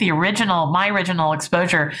 And I think my original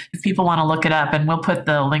exposure, if people want to look it up, and we'll put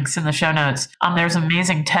the links in the show notes, there's an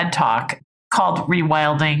amazing TED Talk called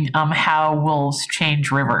Rewilding, How Wolves Change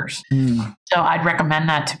Rivers. So I'd recommend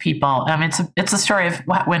that to people. It's a story of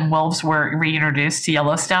when wolves were reintroduced to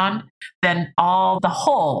Yellowstone, then the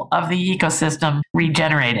whole of the ecosystem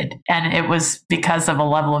regenerated. And it was because of a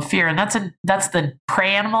level of fear. And that's the prey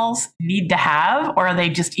animals need to have, or they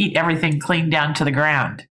just eat everything clean down to the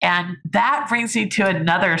ground. And that brings me to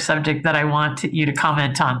another subject that I want you to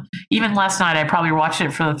comment on. Even last night, I probably watched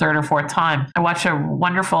it for the third or fourth time. I watched a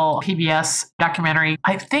wonderful PBS documentary.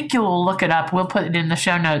 I think you'll look it up. We'll put it in the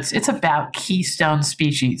show notes. It's about keystone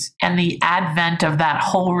species and the advent of that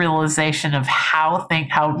whole realization of how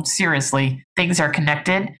seriously things are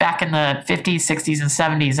connected. Back in the 50s, 60s,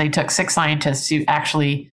 and 70s, they took 6 scientists who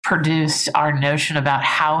actually produced our notion about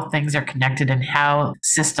how things are connected and how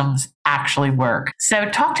systems actually work. So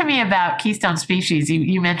talk to me about keystone species.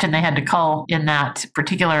 You mentioned they had to cull in that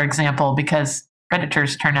particular example because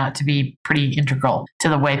predators turn out to be pretty integral to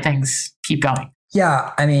the way things keep going.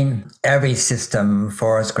 Yeah, I mean, every system,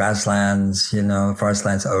 forest, grasslands,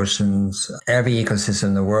 forestlands, oceans, every ecosystem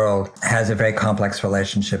in the world has a very complex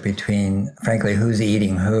relationship between, frankly, who's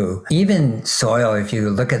eating who. Even soil, if you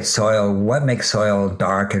look at soil, what makes soil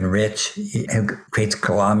dark and rich? It creates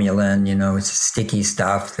glomalin, it's sticky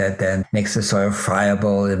stuff that then makes the soil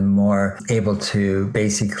friable and more able to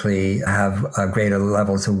basically have greater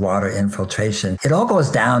levels of water infiltration. It all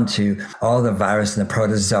goes down to all the virus and the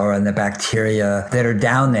protozoa and the bacteria that are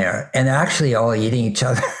down there, and they're actually all eating each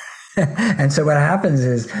other. And so what happens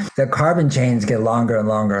is the carbon chains get longer and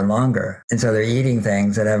longer and longer. And so they're eating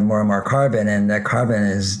things that have more and more carbon, and that carbon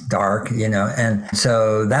is dark, and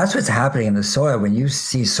so that's what's happening in the soil. When you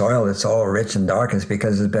see soil that's all rich and dark, it's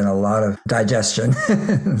because there's been a lot of digestion.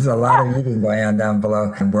 There's a lot of eating going on down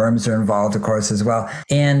below. And worms are involved, of course, as well.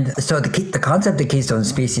 And so the concept of keystone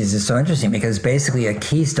species is so interesting, because basically a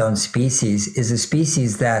keystone species is a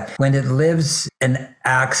species that when it lives and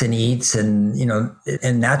acts and eats and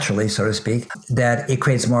naturally, so to speak, that it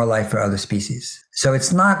creates more life for other species. So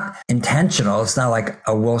it's not intentional. It's not like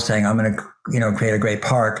a wolf saying, I'm going to, create a great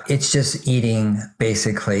park. It's just eating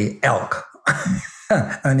basically elk.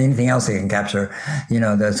 And anything else they can capture,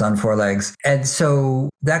 that's on four legs. And so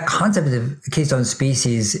that concept of keystone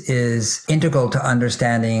species is integral to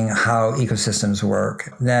understanding how ecosystems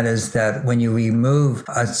work. That is that when you remove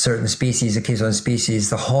a certain species, a keystone species,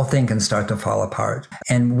 the whole thing can start to fall apart.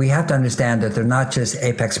 And we have to understand that they're not just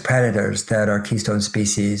apex predators that are keystone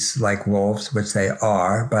species like wolves, which they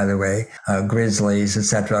are, by the way, grizzlies,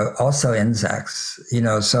 etc. Also insects,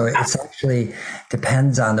 so it's actually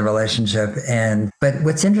depends on the relationship. But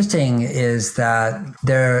what's interesting is that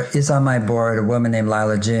there is on my board a woman named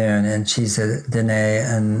Lila June, and she's a Dene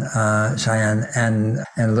and Cheyenne and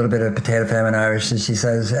a little bit of Potato Famine Irish, as she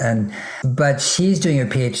says. But she's doing a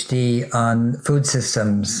PhD on food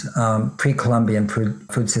systems, pre-Columbian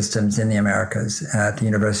food systems in the Americas at the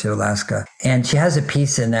University of Alaska. And she has a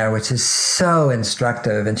piece in there which is so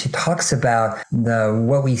instructive, and she talks about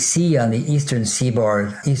what we see on the eastern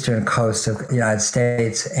seaboard, eastern coast of the United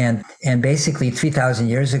States, and basically 3,000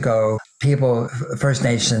 years ago, people, First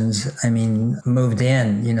Nations, moved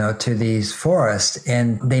in, to these forests,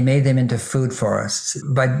 and they made them into food forests.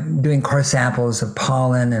 By doing core samples of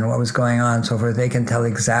pollen and what was going on and so forth, they can tell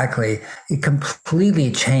exactly, it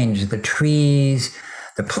completely changed the trees,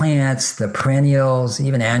 the plants, the perennials,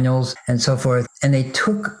 even annuals, and so forth. And they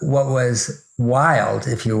took what was wild,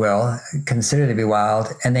 if you will, considered to be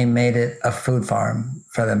wild, and they made it a food farm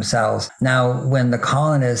for themselves. Now, when the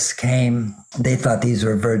colonists came, they thought these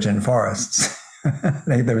were virgin forests.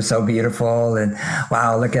 They were so beautiful and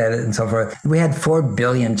wow, look at it and so forth. We had 4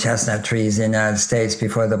 billion chestnut trees in the United States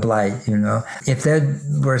before the blight, If they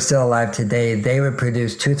were still alive today, they would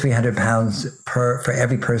produce 200-300 pounds for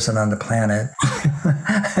every person on the planet.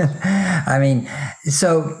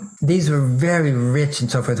 So these were very rich and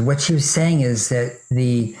so forth. What she was saying is that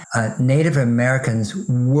the Native Americans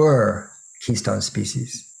were keystone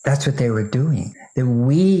species. That's what they were doing. That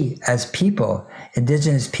we as people,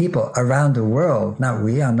 indigenous people around the world,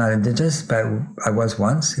 I'm not indigenous, but I was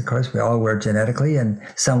once, of course, we all were genetically in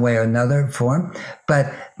some way or another form.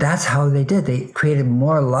 But that's how they did. They created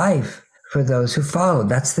more life for those who followed.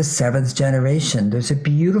 That's the 7th generation. There's a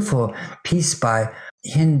beautiful piece by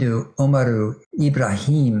Hindu Umaru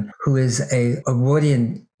Ibrahim, who is a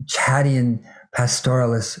Woodian Chadian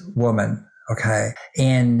pastoralist woman. Okay.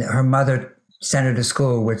 And her mother sent her to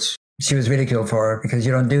school, which she was ridiculed for, because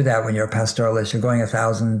you don't do that when you're a pastoralist. You're going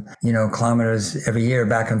 1,000, kilometers every year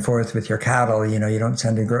back and forth with your cattle. You don't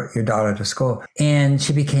send your daughter to school. And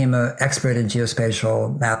she became an expert in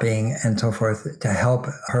geospatial mapping and so forth to help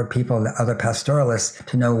her people, the other pastoralists,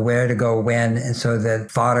 to know where to go when. And so the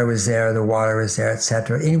fodder was there, the water was there,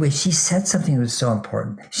 etc. Anyway, she said something that was so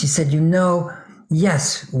important. She said,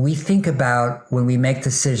 yes, we think about when we make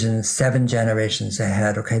decisions 7 generations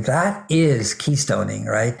ahead. Okay, that is keystoning,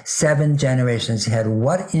 right? 7 generations ahead.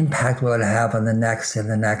 What impact will it have on the next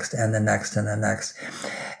and the next and the next and the next?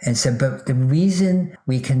 And so, but the reason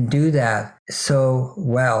we can do that so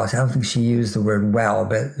well, I don't think she used the word well,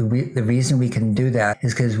 but the reason we can do that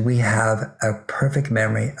is because we have a perfect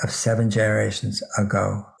memory of 7 generations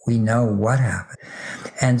ago. We know what happened.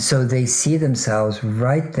 And so they see themselves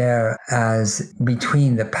right there as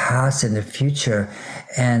between the past and the future.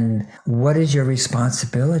 And what is your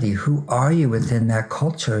responsibility? Who are you within that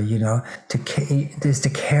culture, to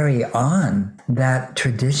carry on that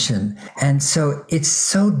tradition? And so it's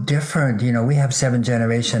so different. We have 7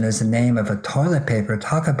 generation as the name of a toilet paper.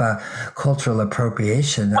 Talk about cultural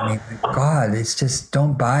appropriation. God, it's just,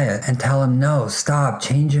 don't buy it, and tell them, no, stop,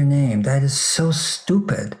 change your name. That is so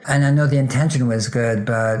stupid. And I know the intention was good,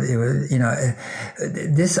 but it was,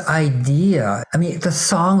 this idea, the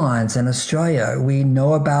song lines in Australia, we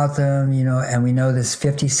know about them, and we know this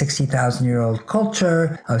 50, 60,000 year old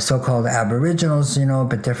culture of so-called Aboriginals,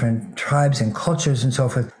 but different tribes and cultures and so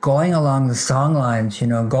forth, going along the song lines,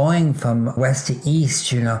 going from west to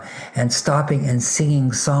east, and stopping and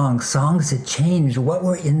singing songs that changed what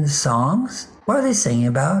were in the songs. What are they singing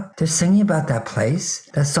about? They're singing about that place.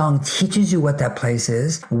 That song teaches you what that place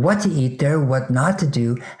is, what to eat there, what not to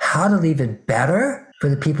do, how to leave it better. for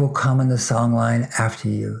the people who come in the song line after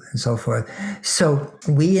you, and so forth. So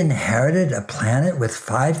we inherited a planet with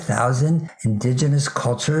 5,000 indigenous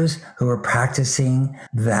cultures who were practicing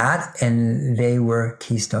that, and they were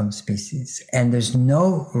keystone species. And there's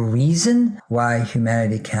no reason why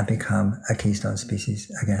humanity can't become a keystone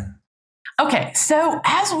species again. Okay, so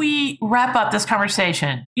as we wrap up this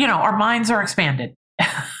conversation, our minds are expanded.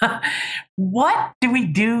 What do we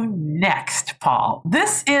do next, Paul?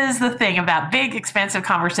 This is the thing about big, expensive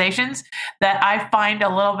conversations that I find a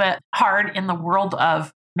little bit hard in the world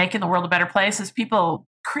of making the world a better place, is people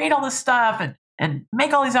create all this stuff and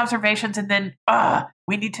make all these observations, and then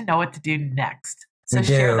we need to know what to do next. So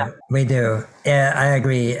we do. Yeah, I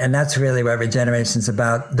agree. And that's really what Regeneration is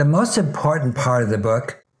about. The most important part of the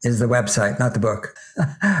book is the website, not the book.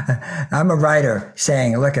 I'm a writer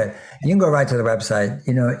saying, look, you can go right to the website.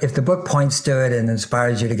 If the book points to it and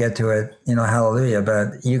inspires you to get to it, hallelujah, but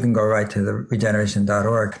you can go right to the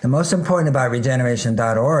regeneration.org. The most important about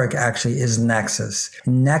regeneration.org actually is Nexus.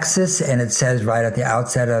 Nexus, and it says right at the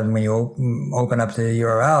outset of when you open up the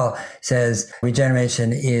URL, says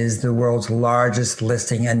Regeneration is the world's largest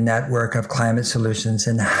listing and network of climate solutions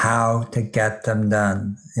and how to get them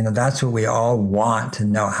done. That's what we all want to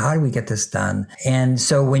know. How do we get this done? And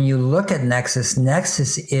so when you look at Nexus,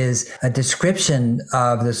 Nexus is a description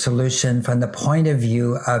of the solution from the point of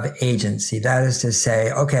view of agency. That is to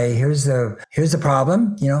say, okay, here's the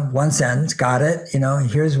problem, one sentence, got it,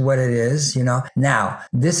 here's what it is, now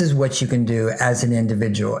this is what you can do as an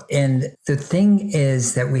individual. And the thing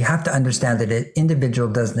is that we have to understand that an individual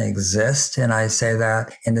doesn't exist. And I say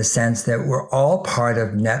that in the sense that we're all part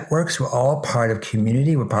of networks, we're all part of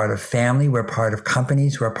community, we're part of family, we're part of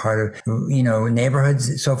companies, we're part of, neighborhoods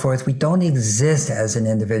and so forth. We don't exist as an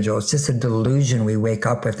individual. It's just a delusion we wake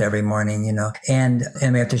up with every morning, and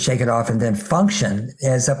we have to shake it off and then function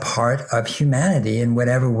as a part of humanity in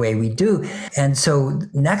whatever way we do. And so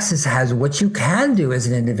Nexus has what you can do as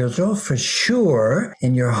an individual for sure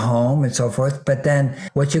in your home and so forth, but then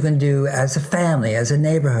what you can do as a family, as a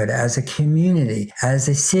neighborhood, as a community, as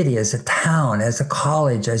a city, as a town, as a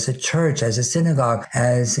college, as a church, as a synagogue,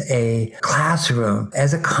 as a classroom,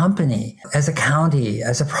 as a company, as a county,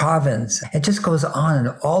 as a province. It just goes on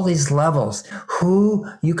at all these levels, who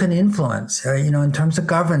you can influence, in terms of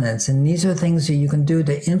governance. And these are things that you can do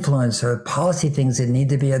to influence, or policy things that need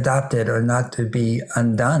to be adopted or not to be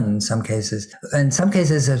undone in some cases. In some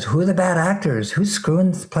cases, it's who are the bad actors? Who's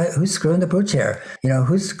screwing the pooch here?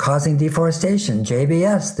 Who's causing deforestation?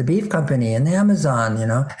 JBS, the beef company in the Amazon,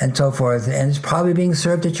 and so forth. And it's probably being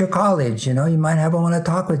served at your college. You might want to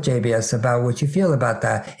talk with JBS about what you feel about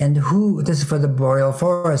that. And this is for the boreal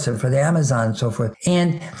forest and for the Amazon and so forth.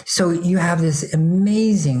 And so you have this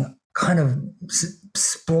amazing kind of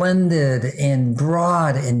splendid and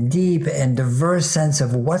broad and deep and diverse sense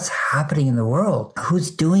of what's happening in the world. Who's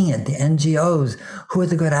doing it? The NGOs. Who are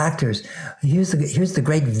the good actors? Here's the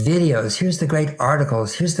great videos. Here's the great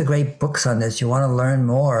articles. Here's the great books on this. You want to learn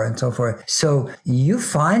more and so forth. So you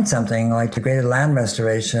find something like degraded land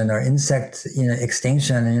restoration or insect,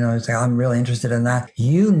 extinction, and it's like, I'm really interested in that.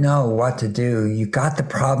 You know what to do. You got the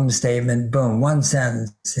problem statement. Boom, one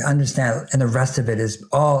sentence. Understand, and the rest of it is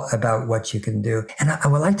all about what you can do. And I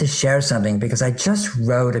would like to share something because I just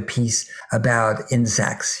wrote a piece about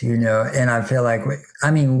insects, and I feel like,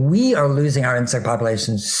 we are losing our insect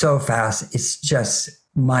population so fast. It's just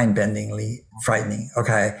mind-bendingly frightening.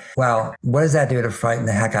 Okay. Well, what does that do to frighten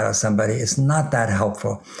the heck out of somebody? It's not that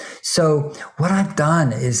helpful. So what I've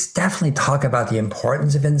done is definitely talk about the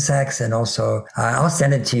importance of insects, and also I'll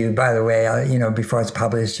send it to you, by the way, before it's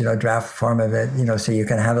published, draft form of it, so you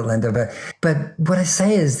can have it, Linda. But what I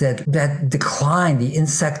say is that decline, the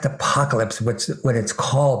insect apocalypse, what it's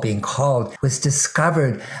being called, was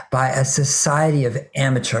discovered by a society of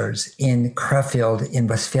amateurs in Krefeld in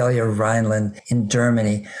Westphalia, Rhineland, in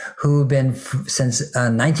Germany, who've been since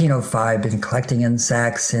 1905 been collecting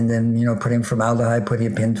insects and then putting formaldehyde, putting a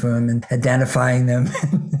pin through them and identifying them.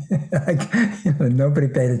 Nobody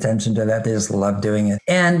paid attention to that. They just love doing it.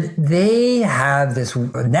 And they have this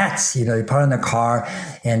nets, they put on their car,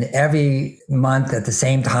 and every month at the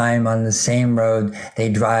same time on the same road, they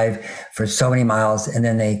drive for so many miles, and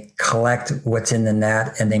then they collect what's in the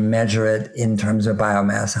net and they measure it in terms of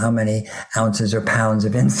biomass, how many ounces or pounds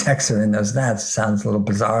of insects are in those nets. Sounds a little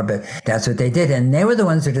bizarre, but that's what they did. And they were the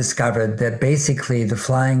ones who discovered that basically the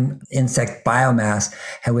flying insect biomass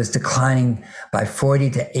was declining by 40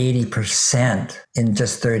 to 80% in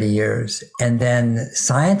just 30 years. And then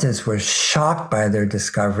scientists were shocked by their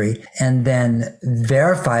discovery and then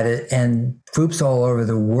verified it and groups all over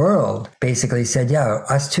the world basically said, yeah,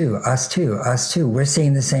 us too, us too, us too. We're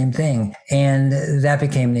seeing the same thing. And that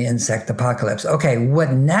became the insect apocalypse. Okay,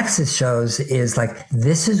 what Nexus shows is like,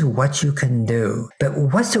 this is what you can do. But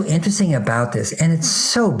what's so interesting about this, and it's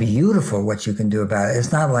so beautiful what you can do about it.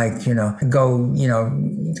 It's not like, go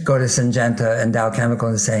to Syngenta and Dow Chemical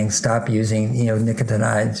and saying, stop using,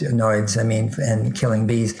 nicotinoids, and killing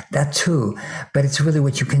bees. That too. But it's really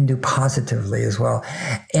what you can do positively as well.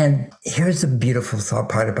 And here's the beautiful thought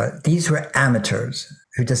part about it. These were amateurs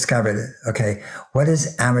who discovered it. Okay. What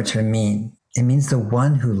does amateur mean? It means the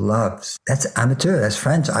one who loves. That's amateur. That's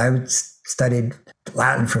French. I studied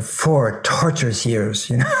Latin for 4 torturous years,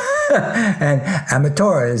 And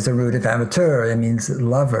amateur is the root of amateur. It means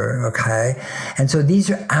lover. Okay. And so these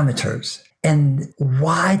are amateurs. And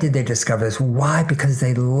why did they discover this? Why? Because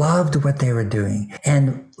they loved what they were doing.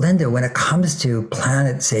 And Linda, when it comes to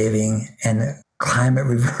planet saving and climate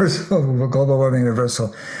reversal, global warming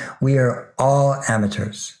reversal, we are all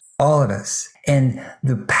amateurs, all of us. And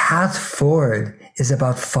the path forward is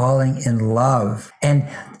about falling in love. And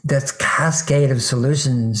this cascade of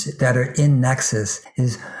solutions that are in Nexus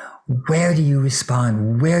is, where do you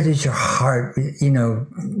respond? Where does your heart,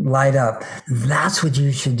 light up? That's what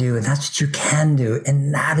you should do. And that's what you can do.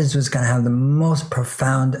 And that is what's going to have the most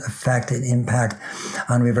profound effect and impact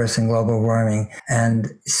on reversing global warming.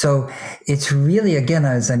 And so it's really, again,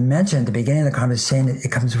 as I mentioned at the beginning of the conversation,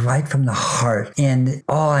 it comes right from the heart, and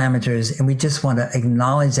all amateurs. And we just want to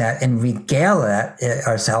acknowledge that and regale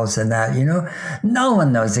ourselves in that, no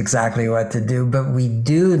one knows exactly what to do, but we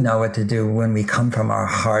do know what to do when we come from our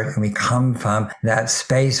heart. And we come from that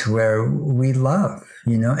space where we love,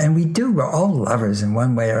 and we're all lovers in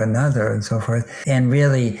one way or another and so forth. And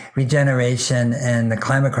really, regeneration and the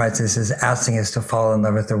climate crisis is asking us to fall in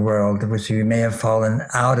love with the world, which we may have fallen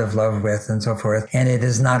out of love with and so forth. And it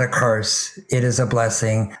is not a curse. It is a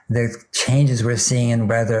blessing. The changes we're seeing in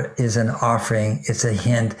weather is an offering. It's a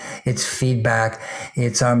hint. It's feedback.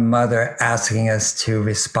 It's our mother asking us to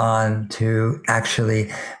respond, to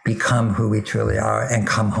actually become who we truly are and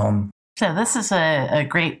come home. So this is a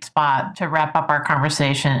great spot to wrap up our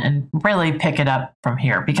conversation and really pick it up from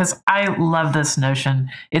here, because I love this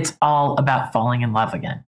notion. It's all about falling in love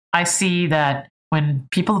again. I see that when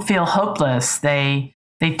people feel hopeless, they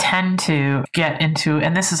tend to get into,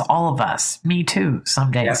 and this is all of us, me too,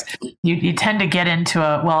 some days, you tend to get into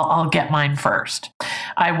I'll get mine first.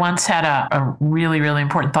 I once had a really, really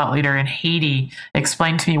important thought leader in Haiti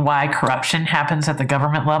explain to me why corruption happens at the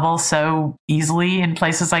government level so easily in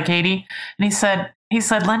places like Haiti. And he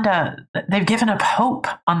said, Linda, they've given up hope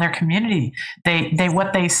on their community.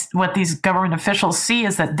 What these government officials see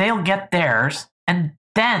is that they'll get theirs, and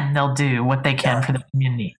then they'll do what they can for the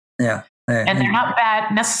community. Yeah. And they're not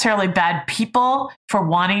necessarily bad people for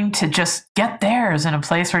wanting to just get theirs in a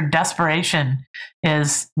place where desperation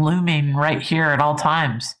is looming right here at all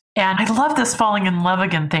times. And I love this falling in love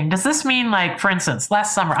again thing. Does this mean, like, for instance,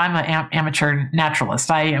 last summer, I'm an amateur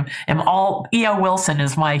naturalist. I am all, E.O. Wilson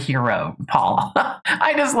is my hero, Paul.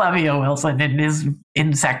 I just love E.O. Wilson and his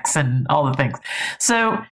insects and all the things.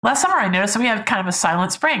 So last summer, I noticed that we had kind of a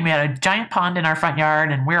silent spring. We had a giant pond in our front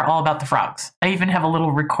yard, and we're all about the frogs. I even have a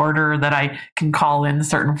little recorder that I can call in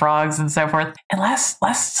certain frogs and so forth. And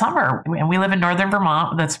last summer, and we live in northern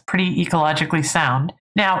Vermont, that's pretty ecologically sound.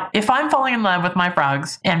 Now, if I'm falling in love with my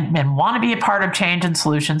frogs and want to be a part of change and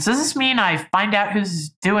solutions, does this mean I find out who's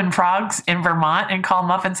doing frogs in Vermont and call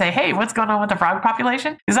them up and say, hey, what's going on with the frog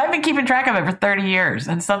population? Because I've been keeping track of it for 30 years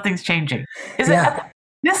and something's changing. Is it at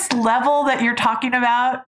this level that you're talking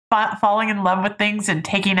about, falling in love with things and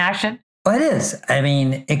taking action? Well, it is. I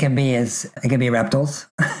mean, it can be reptiles,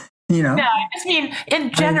 No, I just mean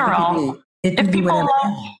in general, if people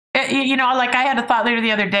like I had a thought leader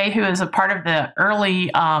the other day who is a part of the early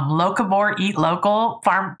locavore, eat local,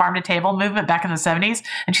 farm to table movement back in the 70s.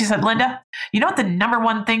 And she said, Linda, you know what the number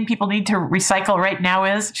one thing people need to recycle right now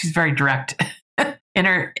is? She's very direct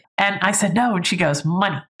and I said, no. And she goes,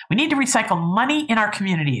 money. We need to recycle money in our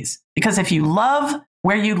communities, because if you love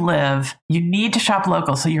where you live, you need to shop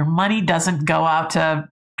local so your money doesn't go out to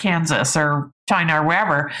Kansas or China or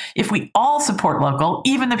wherever. If we all support local,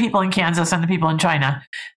 even the people in Kansas and the people in China,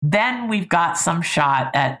 then we've got some shot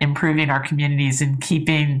at improving our communities and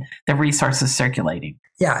keeping the resources circulating.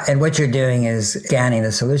 Yeah, and what you're doing is scanning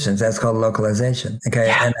the solutions. That's called localization. Okay,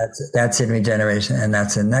 yeah. And that's in regeneration, and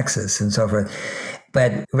that's in Nexus and so forth.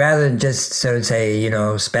 But rather than just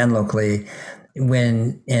spend locally,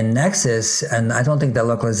 when in Nexus, and I don't think the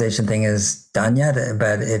localization thing is done yet,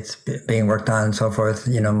 but it's being worked on and so forth.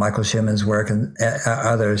 Michael Schumann's work and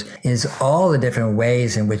others, is all the different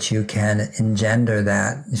ways in which you can engender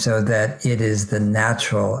that so that it is the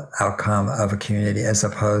natural outcome of a community as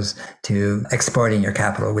opposed to exporting your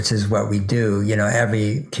capital, which is what we do.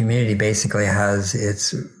 Every community basically has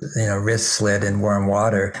its, wrist slit in warm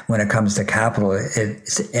water. When it comes to capital,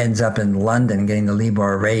 it ends up in London getting the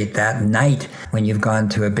LIBOR rate that night when you've gone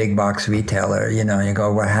to a big box retailer, and you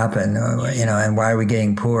go, what happened? And why are we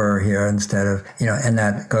getting poorer here instead of, and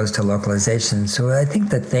that goes to localization. So I think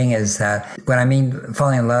the thing is that when I mean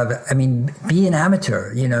falling in love, I mean, be an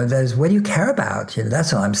amateur, there's what do you care about?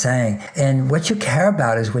 That's all I'm saying. And what you care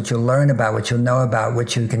about is what you learn about, what you know about,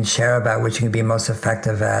 what you can share about, what you can be most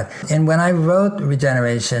effective at. And when I wrote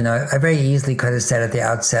Regeneration, I very easily could have said at the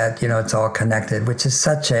outset, it's all connected, which is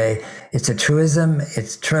it's a truism.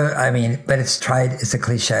 It's true. I mean, but it's a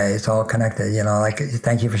cliche. It's all connected,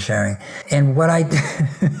 thank you for sharing. And what I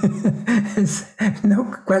is no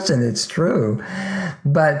question, it's true,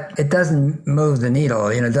 but it doesn't move the needle,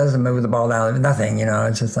 it doesn't move the ball down, nothing,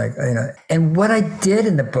 it's just like, and what I did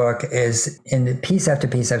in the book is in the piece after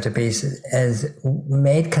piece after piece is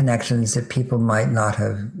made connections that people might not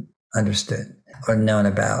have understood or known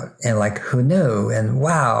about, and like, who knew? And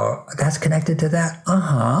wow, that's connected to that.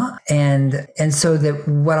 And so that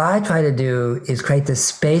what I try to do is create this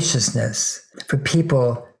spaciousness for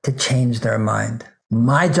people to change their mind.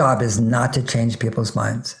 My job is not to change people's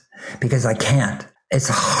minds because I can't. It's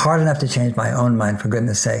hard enough to change my own mind, for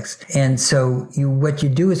goodness sakes. And so what you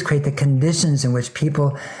do is create the conditions in which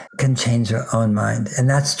people can change their own mind. And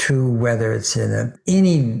that's true whether it's in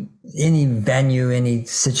any venue, any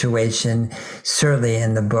situation, certainly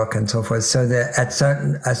in the book and so forth. So that at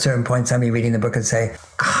certain points, I'll be reading the book and say,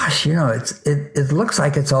 gosh, it looks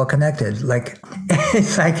like it's all connected. Like,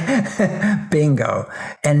 it's like bingo.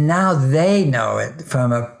 And now they know it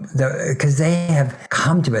because they have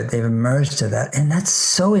come to it. They've emerged to that. And that's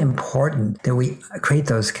so important that we create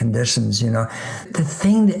those conditions, the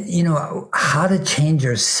thing that, how to change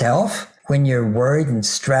yourself when you're worried and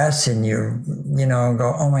stressed and you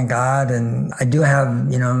go, oh my God. And I do have,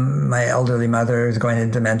 my elderly mother is going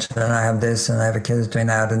into dementia and I have this and I have a kid who's doing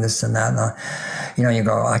that and this and that. And you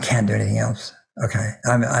go, I can't do anything else. Okay.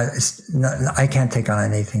 I can't take on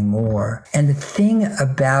anything more. And the thing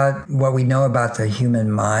about what we know about the human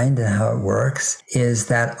mind and how it works is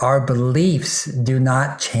that our beliefs do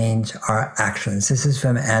not change our actions. This is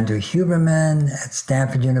from Andrew Huberman at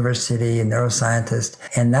Stanford University, a neuroscientist.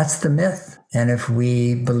 And that's the myth. And if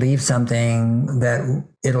we believe something that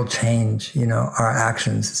it'll change, our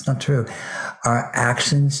actions, it's not true. Our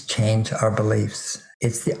actions change our beliefs.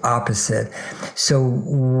 It's the opposite. So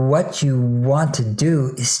what you want to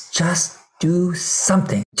do is just do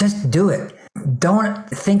something. Just do it. Don't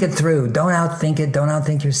think it through. Don't outthink it. Don't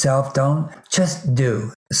outthink yourself. Just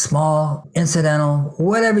do. Small, incidental,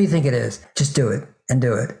 whatever you think it is. Just do it and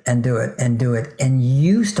do it and do it and do it. And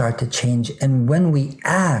you start to change. And when we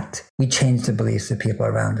act, we change the beliefs of people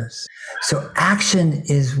around us. So action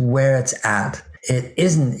is where it's at. It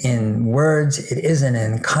isn't in words. It isn't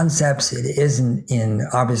in concepts. It isn't in,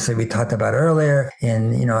 obviously we talked about earlier,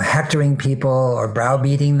 in, hectoring people or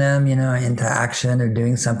browbeating them, into action or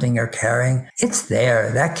doing something or caring. It's there.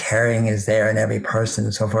 That caring is there in every person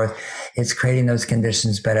and so forth. It's creating those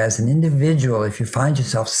conditions. But as an individual, if you find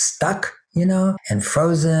yourself stuck, and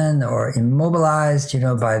frozen or immobilized,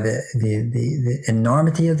 by the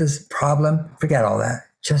enormity of this problem, forget all that.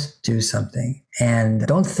 Just do something. And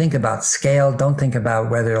don't think about scale. Don't think about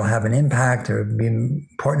whether it'll have an impact or be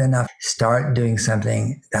important enough. Start doing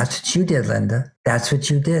something. That's what you did, Linda. That's what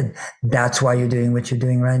you did. That's why you're doing what you're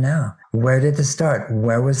doing right now. Where did it start?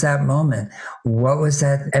 Where was that moment? What was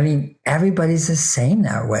that? I mean, everybody's the same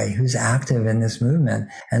that way who's active in this movement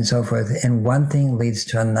and so forth. And one thing leads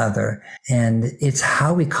to another. And it's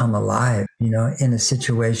how we come alive, in a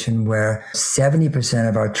situation where 70%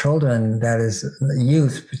 of our children, that is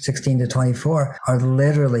youth, 16 to 24, are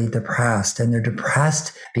literally depressed. And they're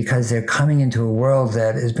depressed because they're coming into a world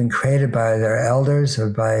that has been created by their elders or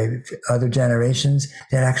by other generations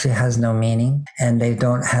that actually has no meaning. And they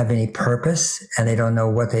don't have any purpose and they don't know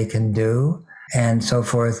what they can do and so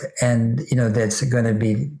forth. And, that's going to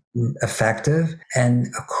be effective. And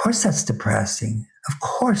of course, that's depressing. Of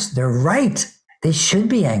course, they're right. They should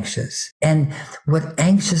be anxious. And what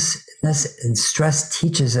anxiousness and stress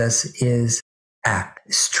teaches us is act.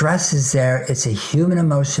 Stress is there. It's a human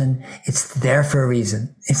emotion. It's there for a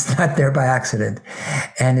reason. It's not there by accident.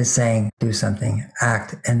 And it's saying, do something,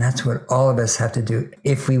 act. And that's what all of us have to do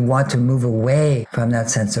if we want to move away from that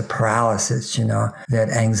sense of paralysis, that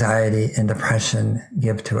anxiety and depression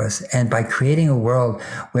give to us. And by creating a world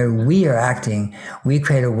where we are acting, we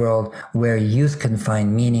create a world where youth can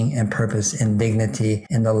find meaning and purpose and dignity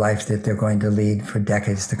in the life that they're going to lead for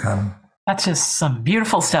decades to come. That's just some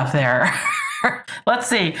beautiful stuff there. Let's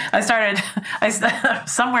see. I started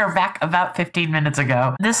somewhere back about 15 minutes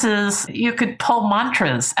ago. You could pull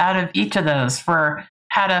mantras out of each of those for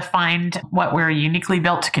how to find what we're uniquely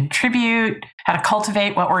built to contribute, how to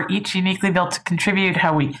cultivate what we're each uniquely built to contribute,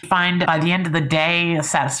 how we find by the end of the day a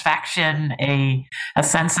satisfaction, a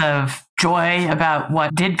sense of joy about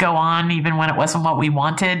what did go on, even when it wasn't what we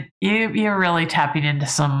wanted. You're really tapping into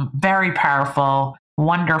some very powerful,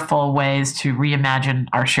 wonderful ways to reimagine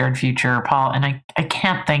our shared future, Paul. And I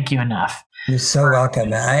can't thank you enough. You're so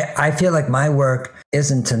welcome. I feel like my work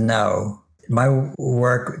isn't to know. My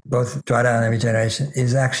work, both Drawdown and Regeneration,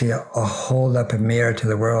 is actually a hold up a mirror to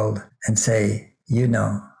the world and say,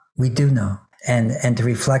 we do know. And to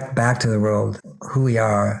reflect back to the world who we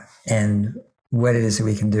are and what it is that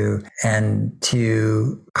we can do, and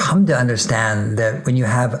to come to understand that when you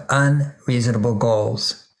have unreasonable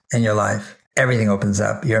goals in your life, everything opens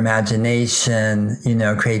up. Your imagination,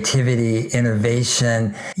 creativity,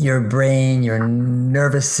 innovation, your brain, your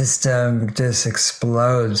nervous system just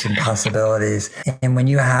explodes in possibilities. And when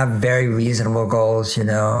you have very reasonable goals,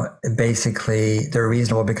 basically they're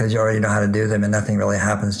reasonable because you already know how to do them and nothing really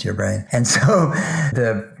happens to your brain. And so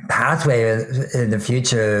the pathway in the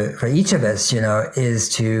future for each of us, is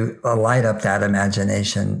to light up that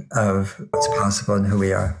imagination of what's possible and who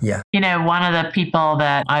we are. Yeah. One of the people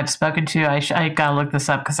that I've spoken to, I gotta look this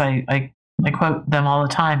up because I quote them all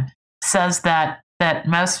the time, says that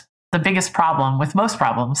the biggest problem with most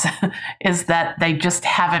problems is that they just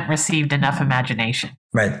haven't received enough imagination.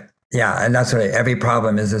 Right. Yeah. And that's right. Every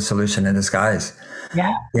problem is a solution in disguise.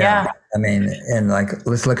 Yeah. I mean, and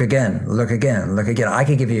let's look again. I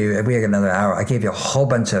could give you, if we had another hour, I gave you a whole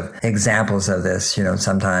bunch of examples of this,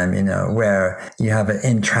 sometime, where you have an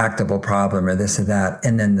intractable problem or this or that.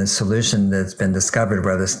 And then the solution that's been discovered,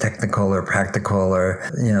 whether it's technical or practical or,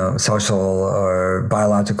 social or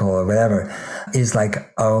biological or whatever, is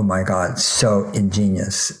like, oh my God, so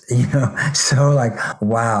ingenious, so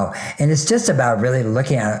wow. And it's just about really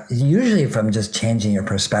looking at it, usually from just changing your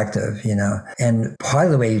perspective, and part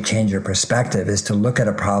of the way you change your perspective is to look at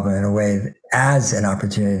a problem in a way as an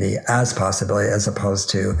opportunity, as possibility, as opposed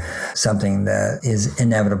to something that is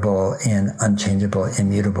inevitable and unchangeable,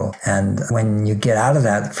 immutable. And when you get out of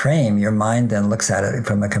that frame, your mind then looks at it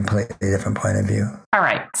from a completely different point of view. All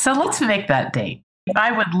right. So let's make that date.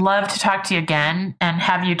 I would love to talk to you again and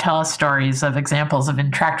have you tell us stories of examples of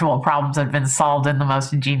intractable problems that have been solved in the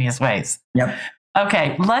most ingenious ways. Yep.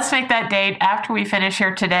 Okay, let's make that date. After we finish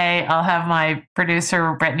here today, I'll have my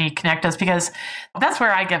producer, Brittany, connect us, because that's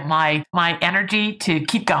where I get my energy to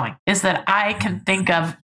keep going, is that I can think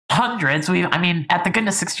of hundreds. At the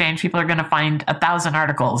Goodness Exchange, people are going to find 1,000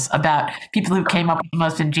 articles about people who came up with the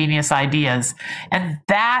most ingenious ideas. And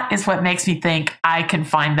that is what makes me think I can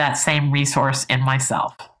find that same resource in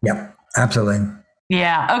myself. Yep, absolutely.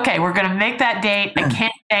 Yeah. Okay. We're going to make that date. I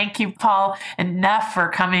can't thank you, Paul, enough for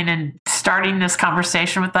coming and starting this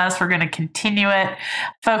conversation with us. We're going to continue it.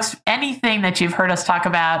 Folks, anything that you've heard us talk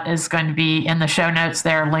about is going to be in the show notes.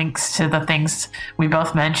 There are links to the things we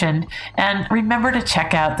both mentioned. And remember to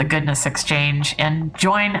check out the Goodness Exchange and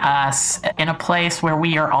join us in a place where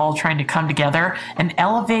we are all trying to come together and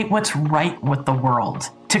elevate what's right with the world.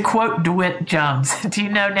 To quote DeWitt Jones, do you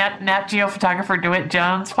know Nat Geo photographer DeWitt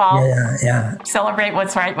Jones, Paul? Yeah. Celebrate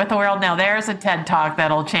what's right with the world. Now, there's a TED Talk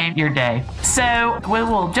that'll change your day. So we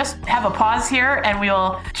will just have a pause here and we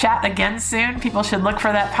will chat again soon. People should look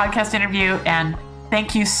for that podcast interview. And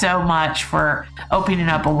thank you so much for opening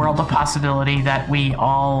up a world of possibility that we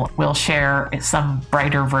all will share some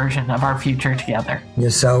brighter version of our future together. You're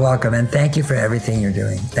so welcome. And thank you for everything you're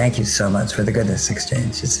doing. Thank you so much for the Goodness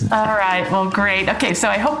Exchange. All right. Well, great. Okay. So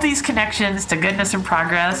I hope these connections to goodness and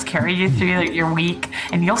progress carry you through your week,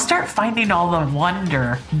 and you'll start finding all the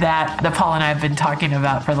wonder that Paul and I have been talking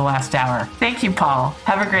about for the last hour. Thank you, Paul.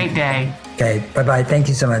 Have a great day. Okay. Bye-bye. Thank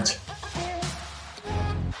you so much.